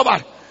was not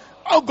covered.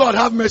 Oh God,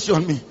 have mercy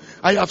on me.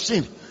 I have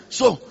sinned.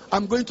 So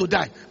I'm going to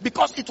die.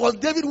 Because it was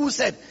David who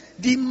said,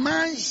 the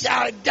man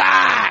shall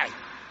die.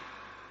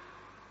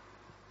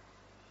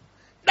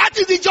 That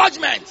is the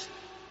judgment.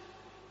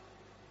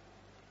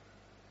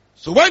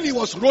 So when he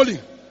was rolling,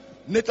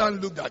 Nathan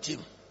looked at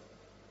him.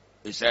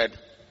 He said,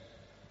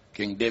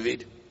 King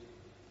David,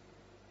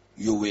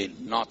 you will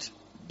not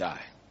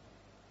die.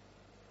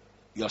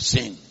 Your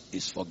sin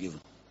is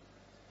forgiven.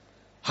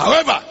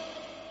 However,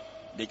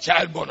 the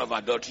child born of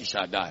adultery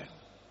shall die,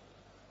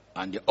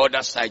 and the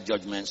other side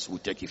judgments will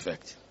take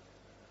effect.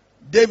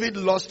 David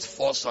lost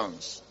 4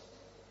 sons.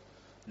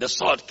 The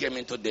sword came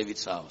into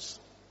David's house.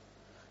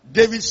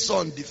 David's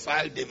son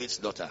defiled David's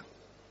daughter.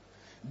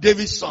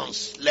 David's son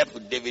slept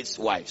with David's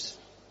wives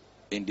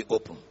in the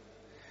open.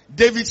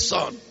 David's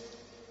son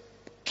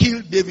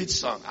killed David's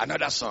son,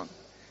 another son.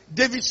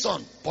 David's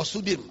son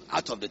pursued him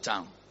out of the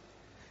town.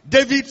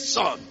 David's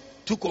son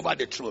took over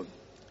the throne.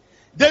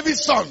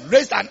 David's son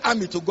raised an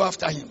army to go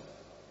after him.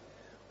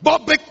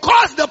 But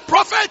because the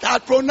prophet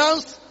had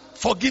pronounced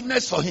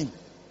forgiveness for him,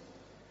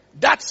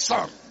 that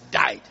son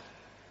died.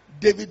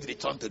 David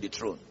returned to the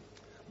throne.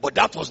 But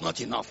that was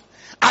not enough.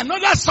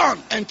 Another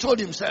son enthroned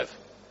himself.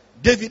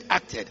 David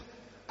acted,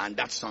 and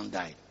that son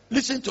died.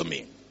 Listen to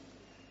me.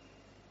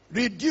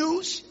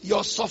 Reduce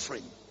your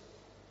suffering.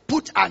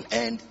 Put an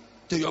end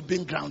to your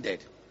being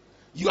grounded.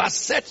 You are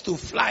set to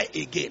fly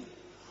again.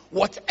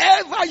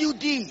 Whatever you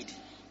did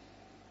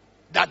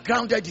that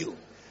grounded you,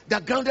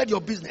 that grounded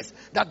your business,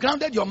 that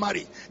grounded your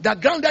marriage, that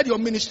grounded your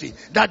ministry,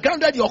 that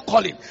grounded your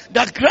calling,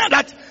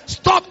 that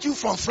stopped you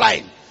from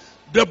flying,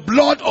 the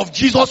blood of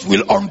Jesus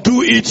will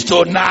undo it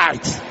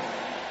tonight.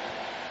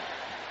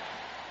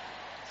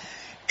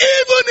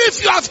 Even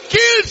if you have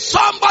killed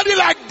somebody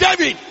like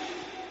David,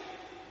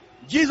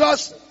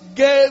 Jesus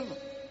gave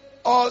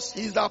us,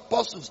 his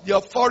apostles, the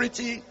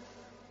authority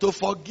to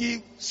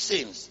forgive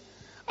sins.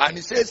 And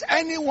he says,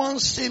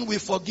 anyone's sin we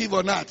forgive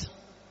or not,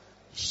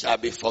 shall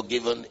be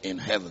forgiven in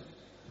heaven.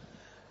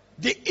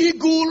 The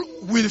eagle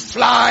will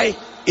fly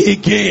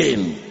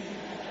again.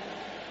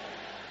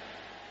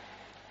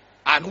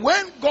 And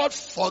when God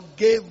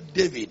forgave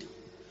David,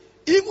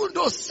 even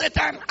though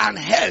Satan and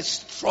hell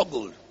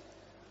struggled,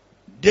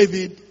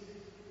 David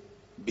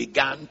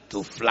began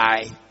to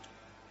fly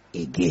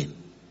again.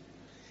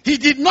 He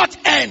did not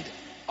end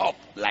up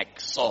like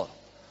Saul.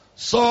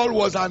 Saul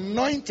was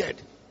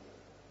anointed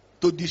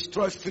to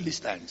destroy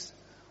Philistines.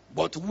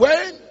 But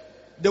when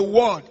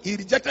he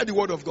rejected the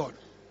word of God,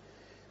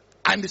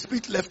 and the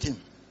spirit left him,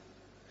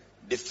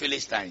 the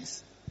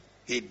Philistines,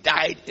 he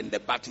died in the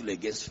battle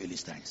against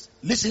Philistines.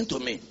 Listen to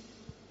me.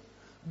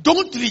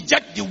 Don't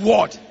reject the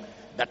word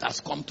that has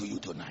come to you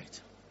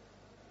tonight.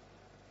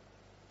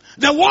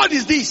 The word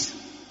is this: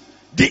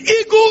 the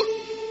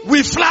eagle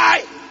will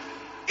fly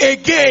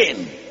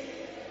again.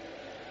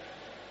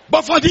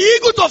 But for the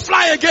eagle to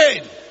fly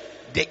again,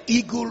 the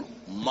eagle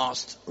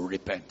must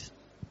repent.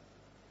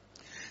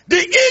 The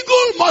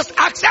eagle must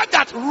accept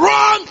that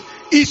wrong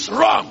is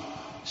wrong.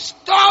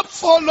 Stop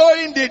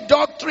following the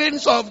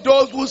doctrines of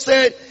those who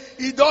say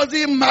it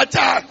doesn't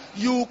matter,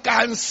 you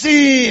can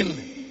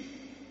sin.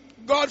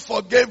 God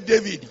forgave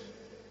David.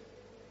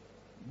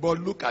 But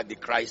look at the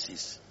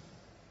crisis.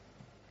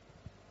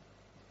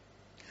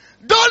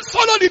 Don't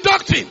follow the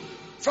doctrine.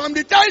 From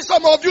the time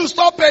some of you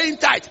stop paying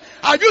tithe,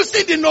 have you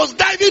seen the nose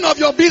diving of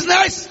your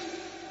business?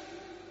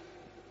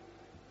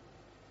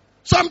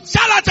 Some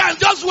charlatans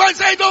just went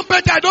saying, don't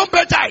pay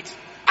tithe.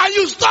 And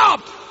you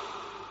stopped.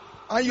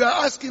 And you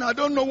are asking, I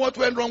don't know what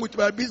went wrong with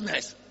my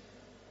business.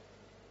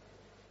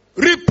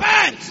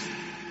 Repent.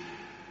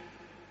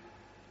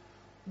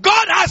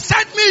 God has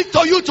sent me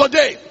to you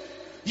today.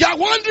 You are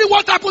wondering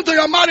what happened to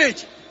your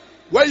marriage.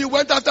 When you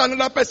went after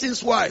another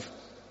person's wife,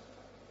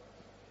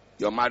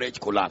 your marriage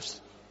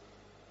collapsed.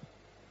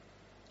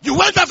 You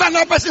went after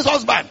another person's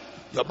husband,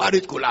 your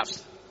marriage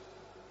collapsed.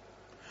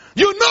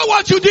 You know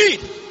what you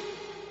did,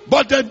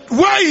 but the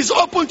way is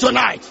open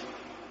tonight.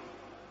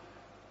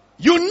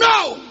 You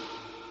know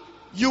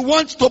you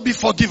want to be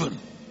forgiven.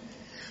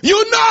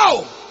 You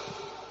know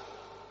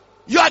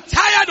you are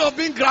tired of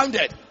being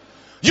grounded.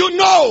 You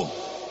know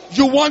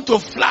you want to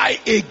fly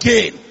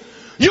again.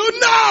 You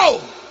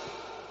know,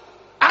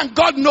 and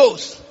God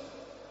knows.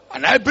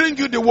 And I bring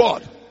you the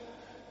word.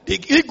 The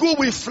eagle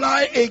will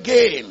fly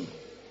again.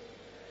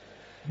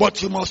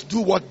 But you must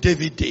do what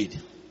David did.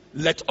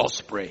 Let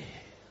us pray.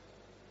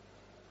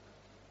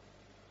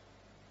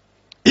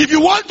 If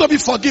you want to be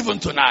forgiven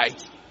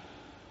tonight,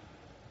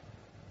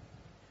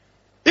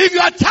 if you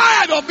are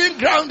tired of being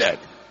grounded,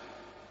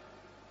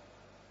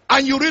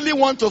 and you really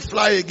want to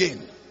fly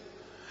again,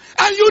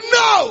 and you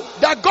know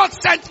that God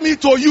sent me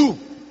to you,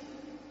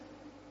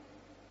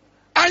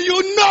 and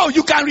you know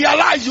you can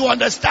realize you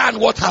understand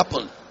what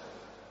happened,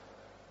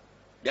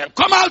 then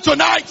come out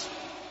tonight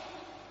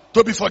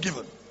to be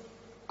forgiven.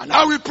 And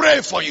I will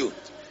pray for you.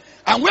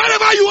 And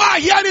wherever you are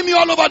hearing me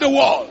all over the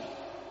world,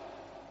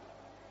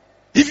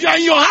 if you are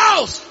in your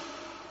house,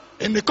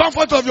 in the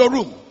comfort of your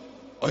room,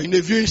 or in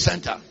the viewing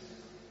center,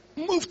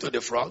 move to the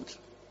front.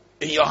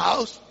 In your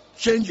house,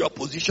 change your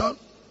position,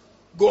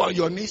 go on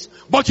your knees.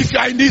 But if you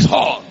are in this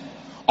hall,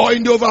 or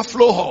in the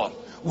overflow hall,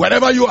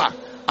 wherever you are,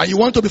 and you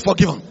want to be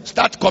forgiven,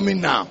 start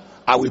coming now.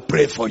 I will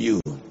pray for you,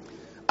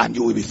 and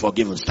you will be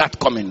forgiven. Start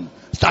coming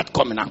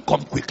and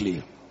come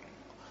quickly.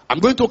 I'm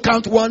going to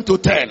count 1 to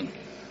 10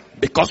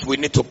 because we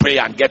need to pray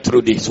and get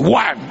through this.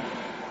 1.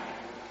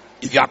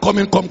 If you are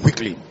coming, come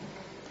quickly.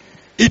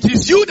 It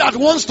is you that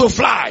wants to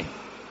fly.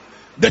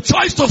 The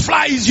choice to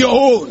fly is your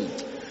own.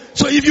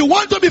 So if you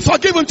want to be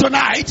forgiven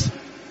tonight,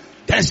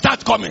 then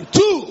start coming.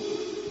 2.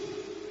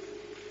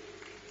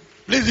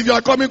 Please, if you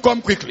are coming,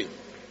 come quickly.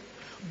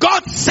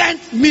 God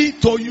sent me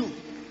to you.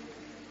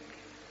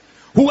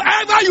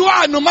 Whoever you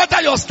are, no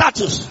matter your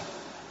status,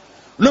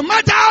 no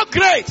matter how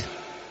great,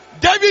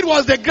 David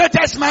was the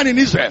greatest man in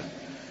Israel.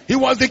 He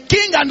was the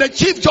king and the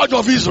chief judge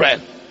of Israel.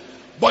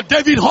 But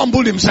David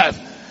humbled himself.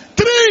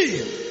 3.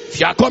 If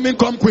you are coming,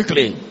 come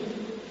quickly.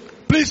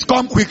 Please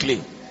come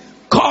quickly.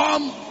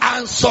 Come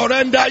and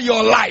surrender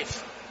your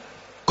life.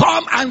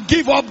 Come and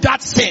give up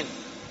that sin.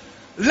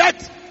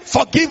 Let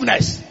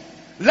forgiveness,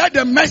 let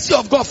the mercy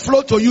of God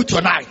flow to you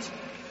tonight.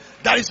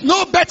 There is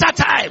no better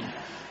time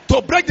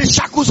to break the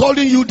shackles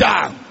holding you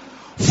down.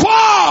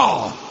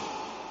 4.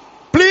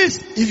 Please,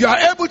 if you are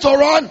able to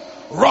run,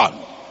 run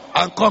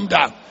and come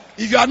down.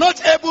 If you are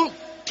not able,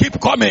 keep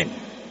coming.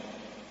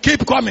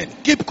 Keep coming.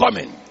 Keep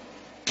coming.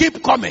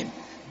 Keep coming.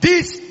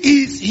 This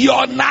is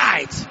your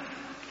night.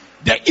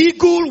 The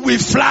eagle will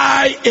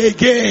fly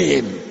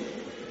again.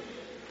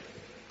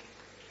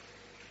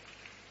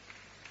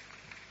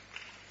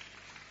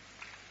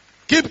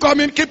 Keep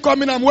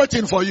coming. I'm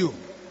waiting for you.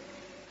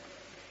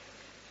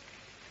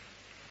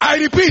 I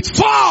repeat,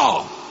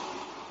 4.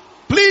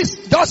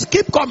 Please, just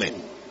keep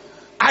coming.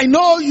 I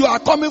know you are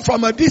coming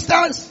from a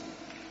distance,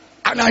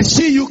 and I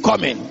see you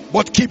coming,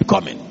 but keep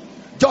coming.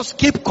 Just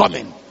keep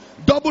coming.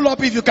 Double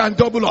up if you can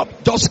double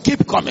up. Just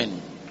keep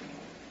coming.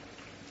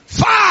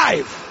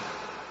 5.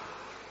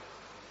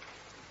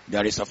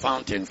 There is a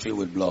fountain filled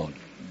with blood,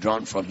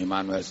 drawn from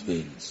Emmanuel's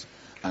veins,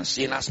 and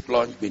sinners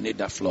plunged beneath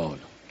the flood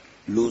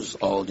lose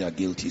all their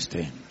guilty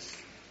stains.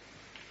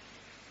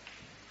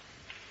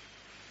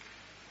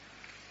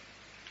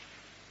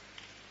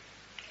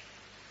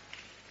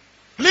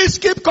 Please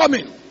keep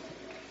coming.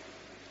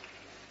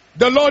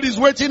 The Lord is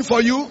waiting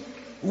for you,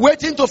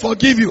 waiting to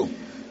forgive you.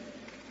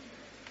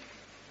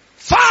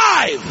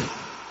 5.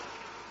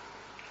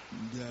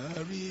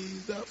 There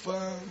is a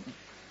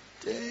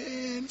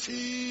fountain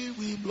filled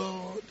with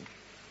blood,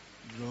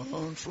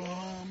 drawn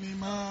from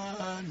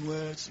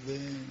Emmanuel's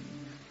vein,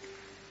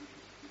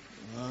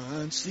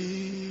 and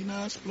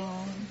sinners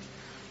plunged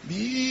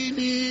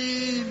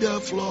beneath the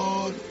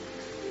flood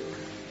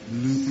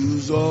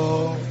lose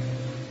all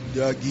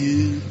their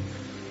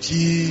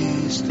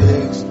guilty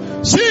stains.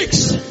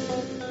 6.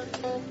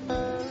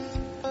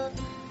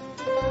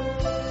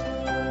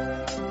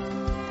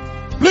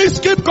 Please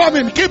keep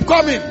coming, keep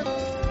coming.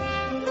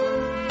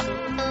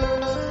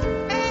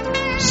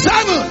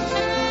 7.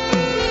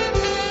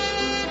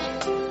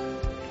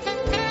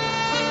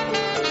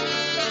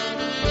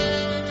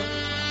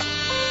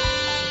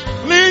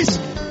 Please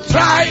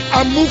try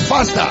and move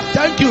faster.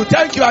 Thank you,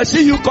 thank you. I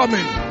see you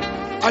coming.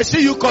 I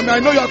see you coming. I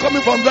know you are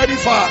coming from very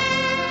far.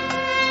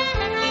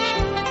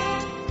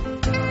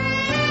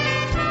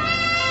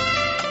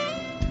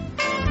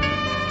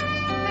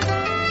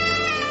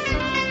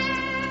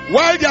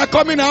 While they are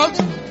coming out,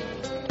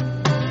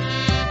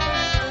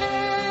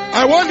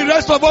 I want the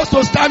rest of us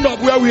to stand up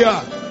where we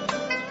are.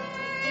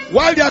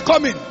 While they are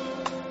coming.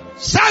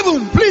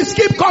 7, please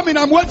keep coming.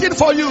 I'm waiting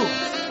for you.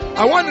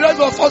 I want the rest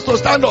of us to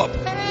stand up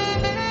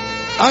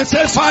and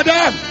say,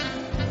 Father,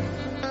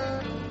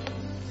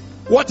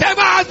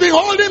 whatever has been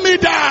holding me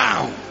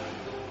down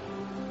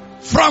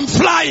from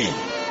flying,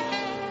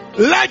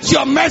 let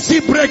your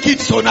mercy break it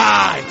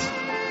tonight.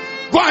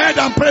 Go ahead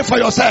and pray for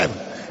yourself.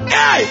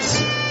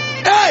 8.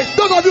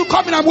 Those of you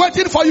coming, I'm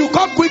waiting for you.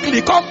 Come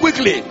quickly, come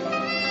quickly.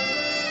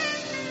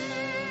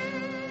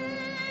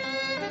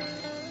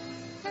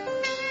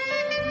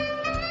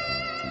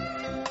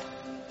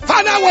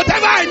 Father,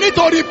 whatever I need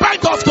to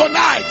repent of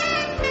tonight,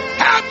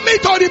 help me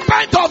to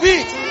repent of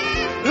it.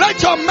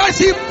 Let your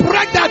mercy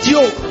break that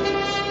yoke.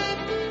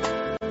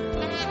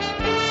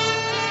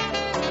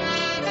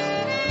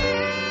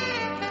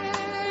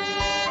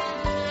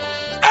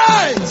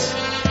 8.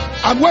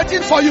 I'm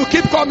waiting for you.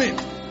 Keep coming.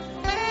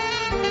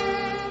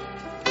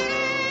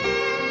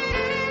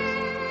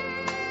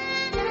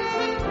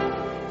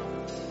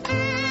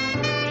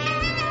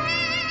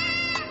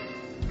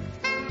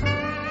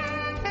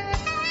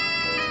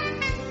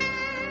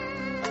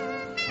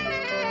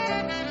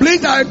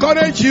 Please, I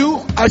encourage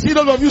you. I see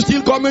those of you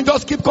still coming.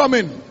 Just keep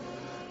coming.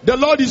 The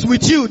Lord is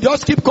with you.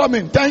 Just keep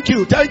coming. Thank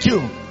you. Thank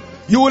you.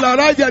 You will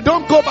arrive there.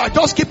 Don't go back.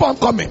 Just keep on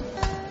coming.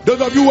 Those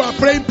of you who are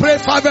praying, pray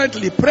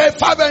fervently. Pray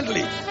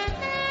fervently.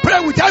 Pray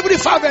with every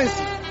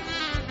fervency.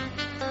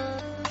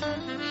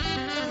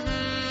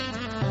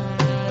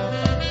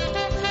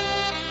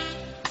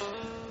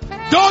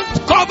 Don't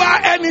cover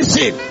any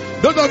sin.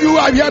 Those of you who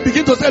are here,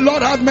 begin to say,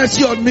 Lord, have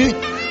mercy on me.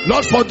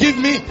 Lord, forgive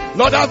me.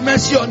 Lord, have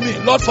mercy on me.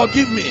 Lord,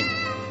 forgive me.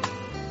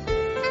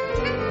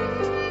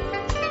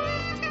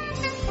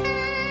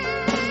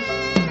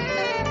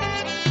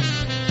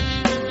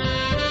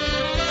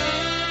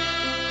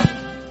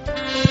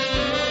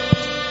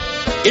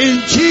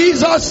 In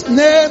Jesus'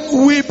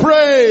 name we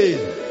pray.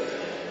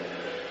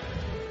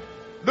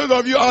 Those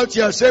of you out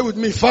here, say with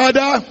me,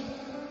 Father.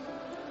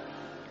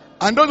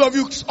 And those of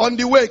you on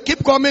the way,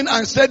 keep coming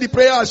and say the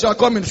prayer as you are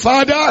coming.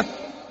 Father,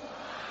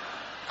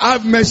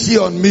 have mercy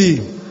on me.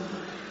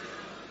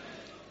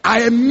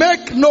 I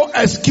make no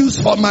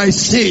excuse for my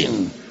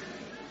sin.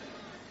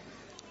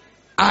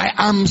 I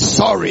am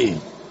sorry.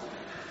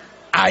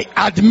 I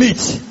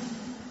admit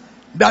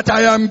that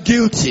I am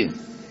guilty.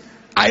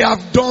 I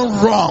have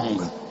done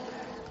wrong.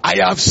 I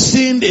have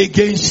sinned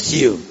against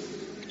you.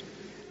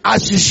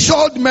 As you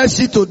showed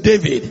mercy to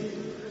David,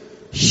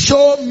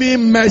 show me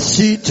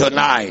mercy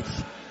tonight.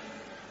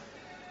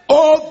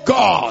 Oh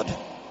God,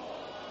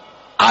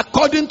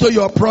 according to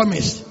your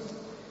promise,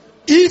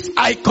 if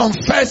I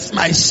confess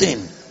my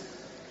sin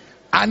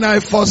and I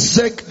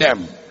forsake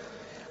them,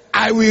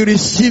 I will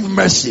receive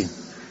mercy.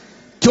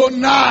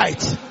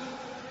 Tonight,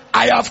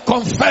 I have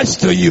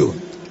confessed to you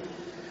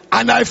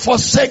and I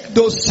forsake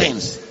those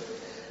sins.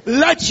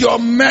 Let your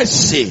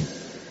mercy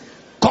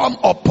come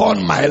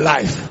upon my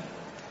life.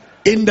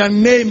 In the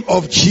name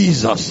of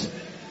Jesus,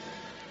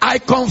 I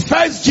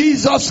confess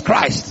Jesus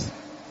Christ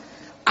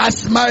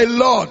as my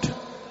Lord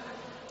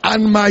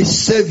and my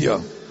Savior.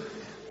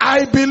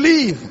 I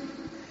believe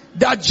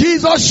that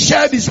Jesus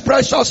shed his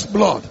precious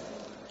blood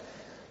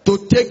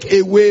to take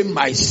away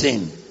my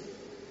sin.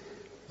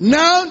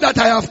 Now that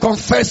I have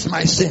confessed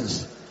my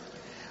sins,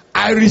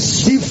 I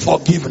receive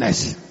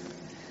forgiveness.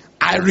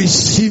 I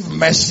receive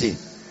mercy.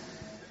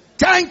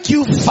 Thank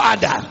you,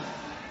 Father,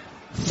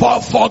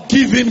 for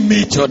forgiving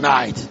me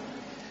tonight.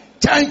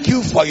 Thank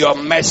you for your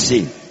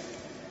mercy.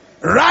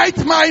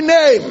 Write my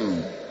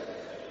name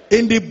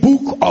in the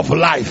book of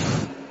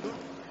life.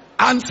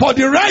 And for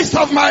the rest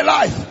of my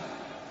life,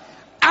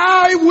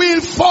 I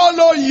will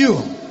follow you.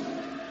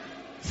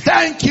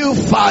 Thank you,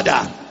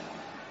 Father.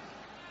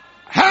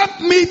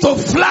 Help me to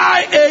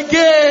fly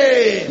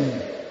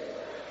again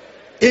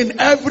in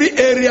every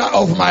area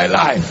of my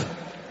life.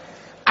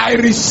 I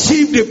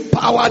receive the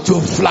power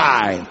to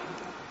fly.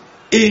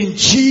 In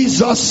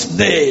Jesus'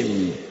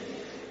 name.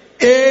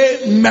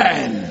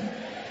 Amen.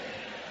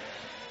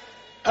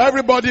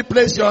 Everybody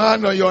place your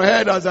hand on your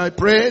head as I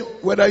pray,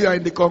 whether you are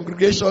in the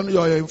congregation or you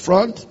are in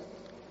front.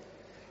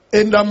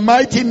 In the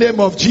mighty name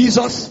of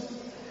Jesus,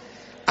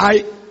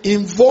 I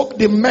invoke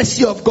the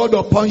mercy of God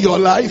upon your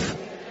life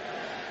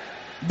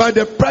by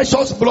the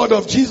precious blood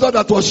of Jesus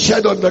that was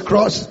shed on the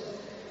cross.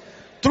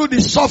 Through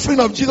the suffering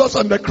of Jesus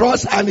on the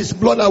cross and his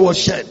blood that was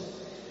shed,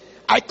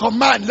 I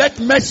command, let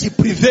mercy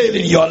prevail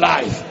in your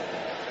life.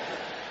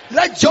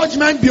 Let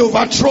judgment be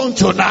overthrown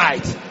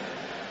tonight.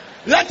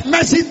 Let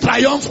mercy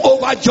triumph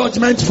over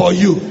judgment for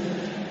you.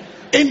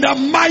 In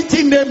the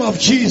mighty name of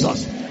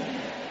Jesus.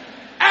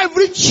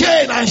 Every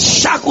chain and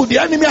shackle the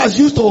enemy has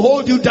used to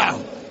hold you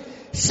down,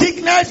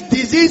 sickness,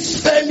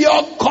 disease,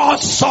 failure,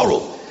 cause,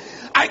 sorrow,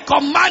 I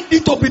command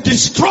it to be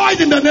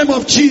destroyed in the name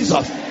of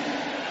Jesus.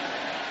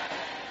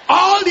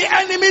 All the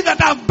enemies that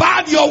have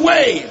barred your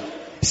way,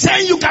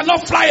 saying you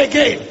cannot fly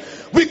again,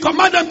 we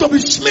command them to be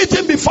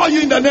smitten before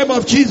you in the name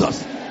of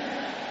Jesus.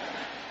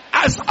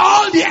 As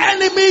all the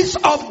enemies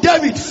of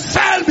David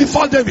fell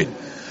before David,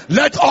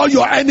 let all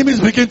your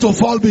enemies begin to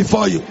fall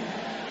before you.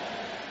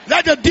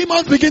 Let the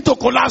demons begin to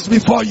collapse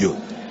before you.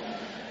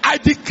 I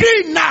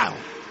decree now,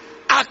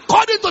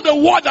 according to the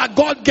word that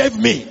God gave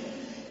me,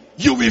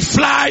 you will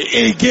fly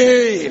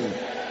again.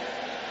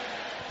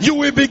 You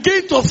will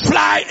begin to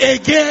fly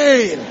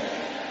again.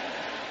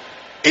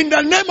 In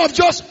the name of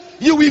Jesus,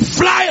 you will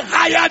fly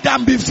higher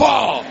than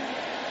before.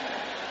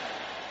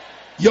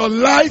 Your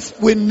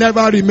life will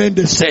never remain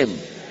the same.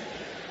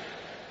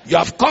 You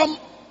have come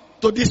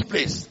to this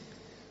place.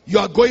 You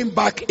are going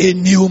back a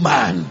new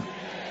man.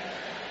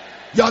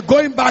 You are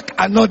going back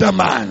another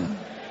man.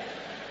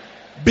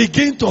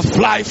 Begin to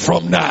fly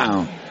from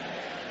now.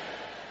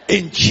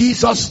 In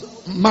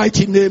Jesus'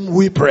 mighty name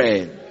we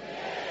pray.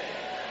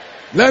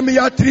 Let me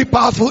hear 3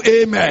 powerful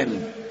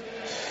amen.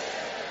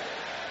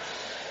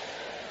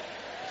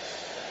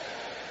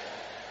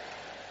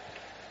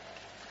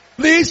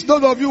 Please,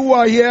 those of you who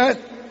are here,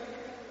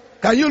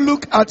 can you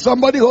look at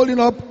somebody holding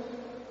up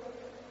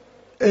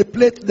a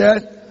plate there?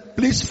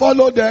 Please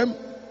follow them.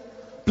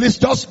 Please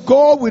just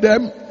go with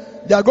them.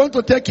 They are going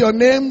to take your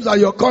names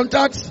and your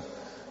contacts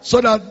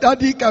so that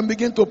Daddy can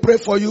begin to pray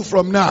for you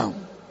from now.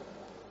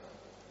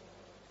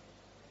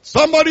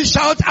 Somebody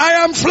shout,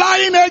 I am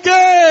flying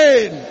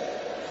again.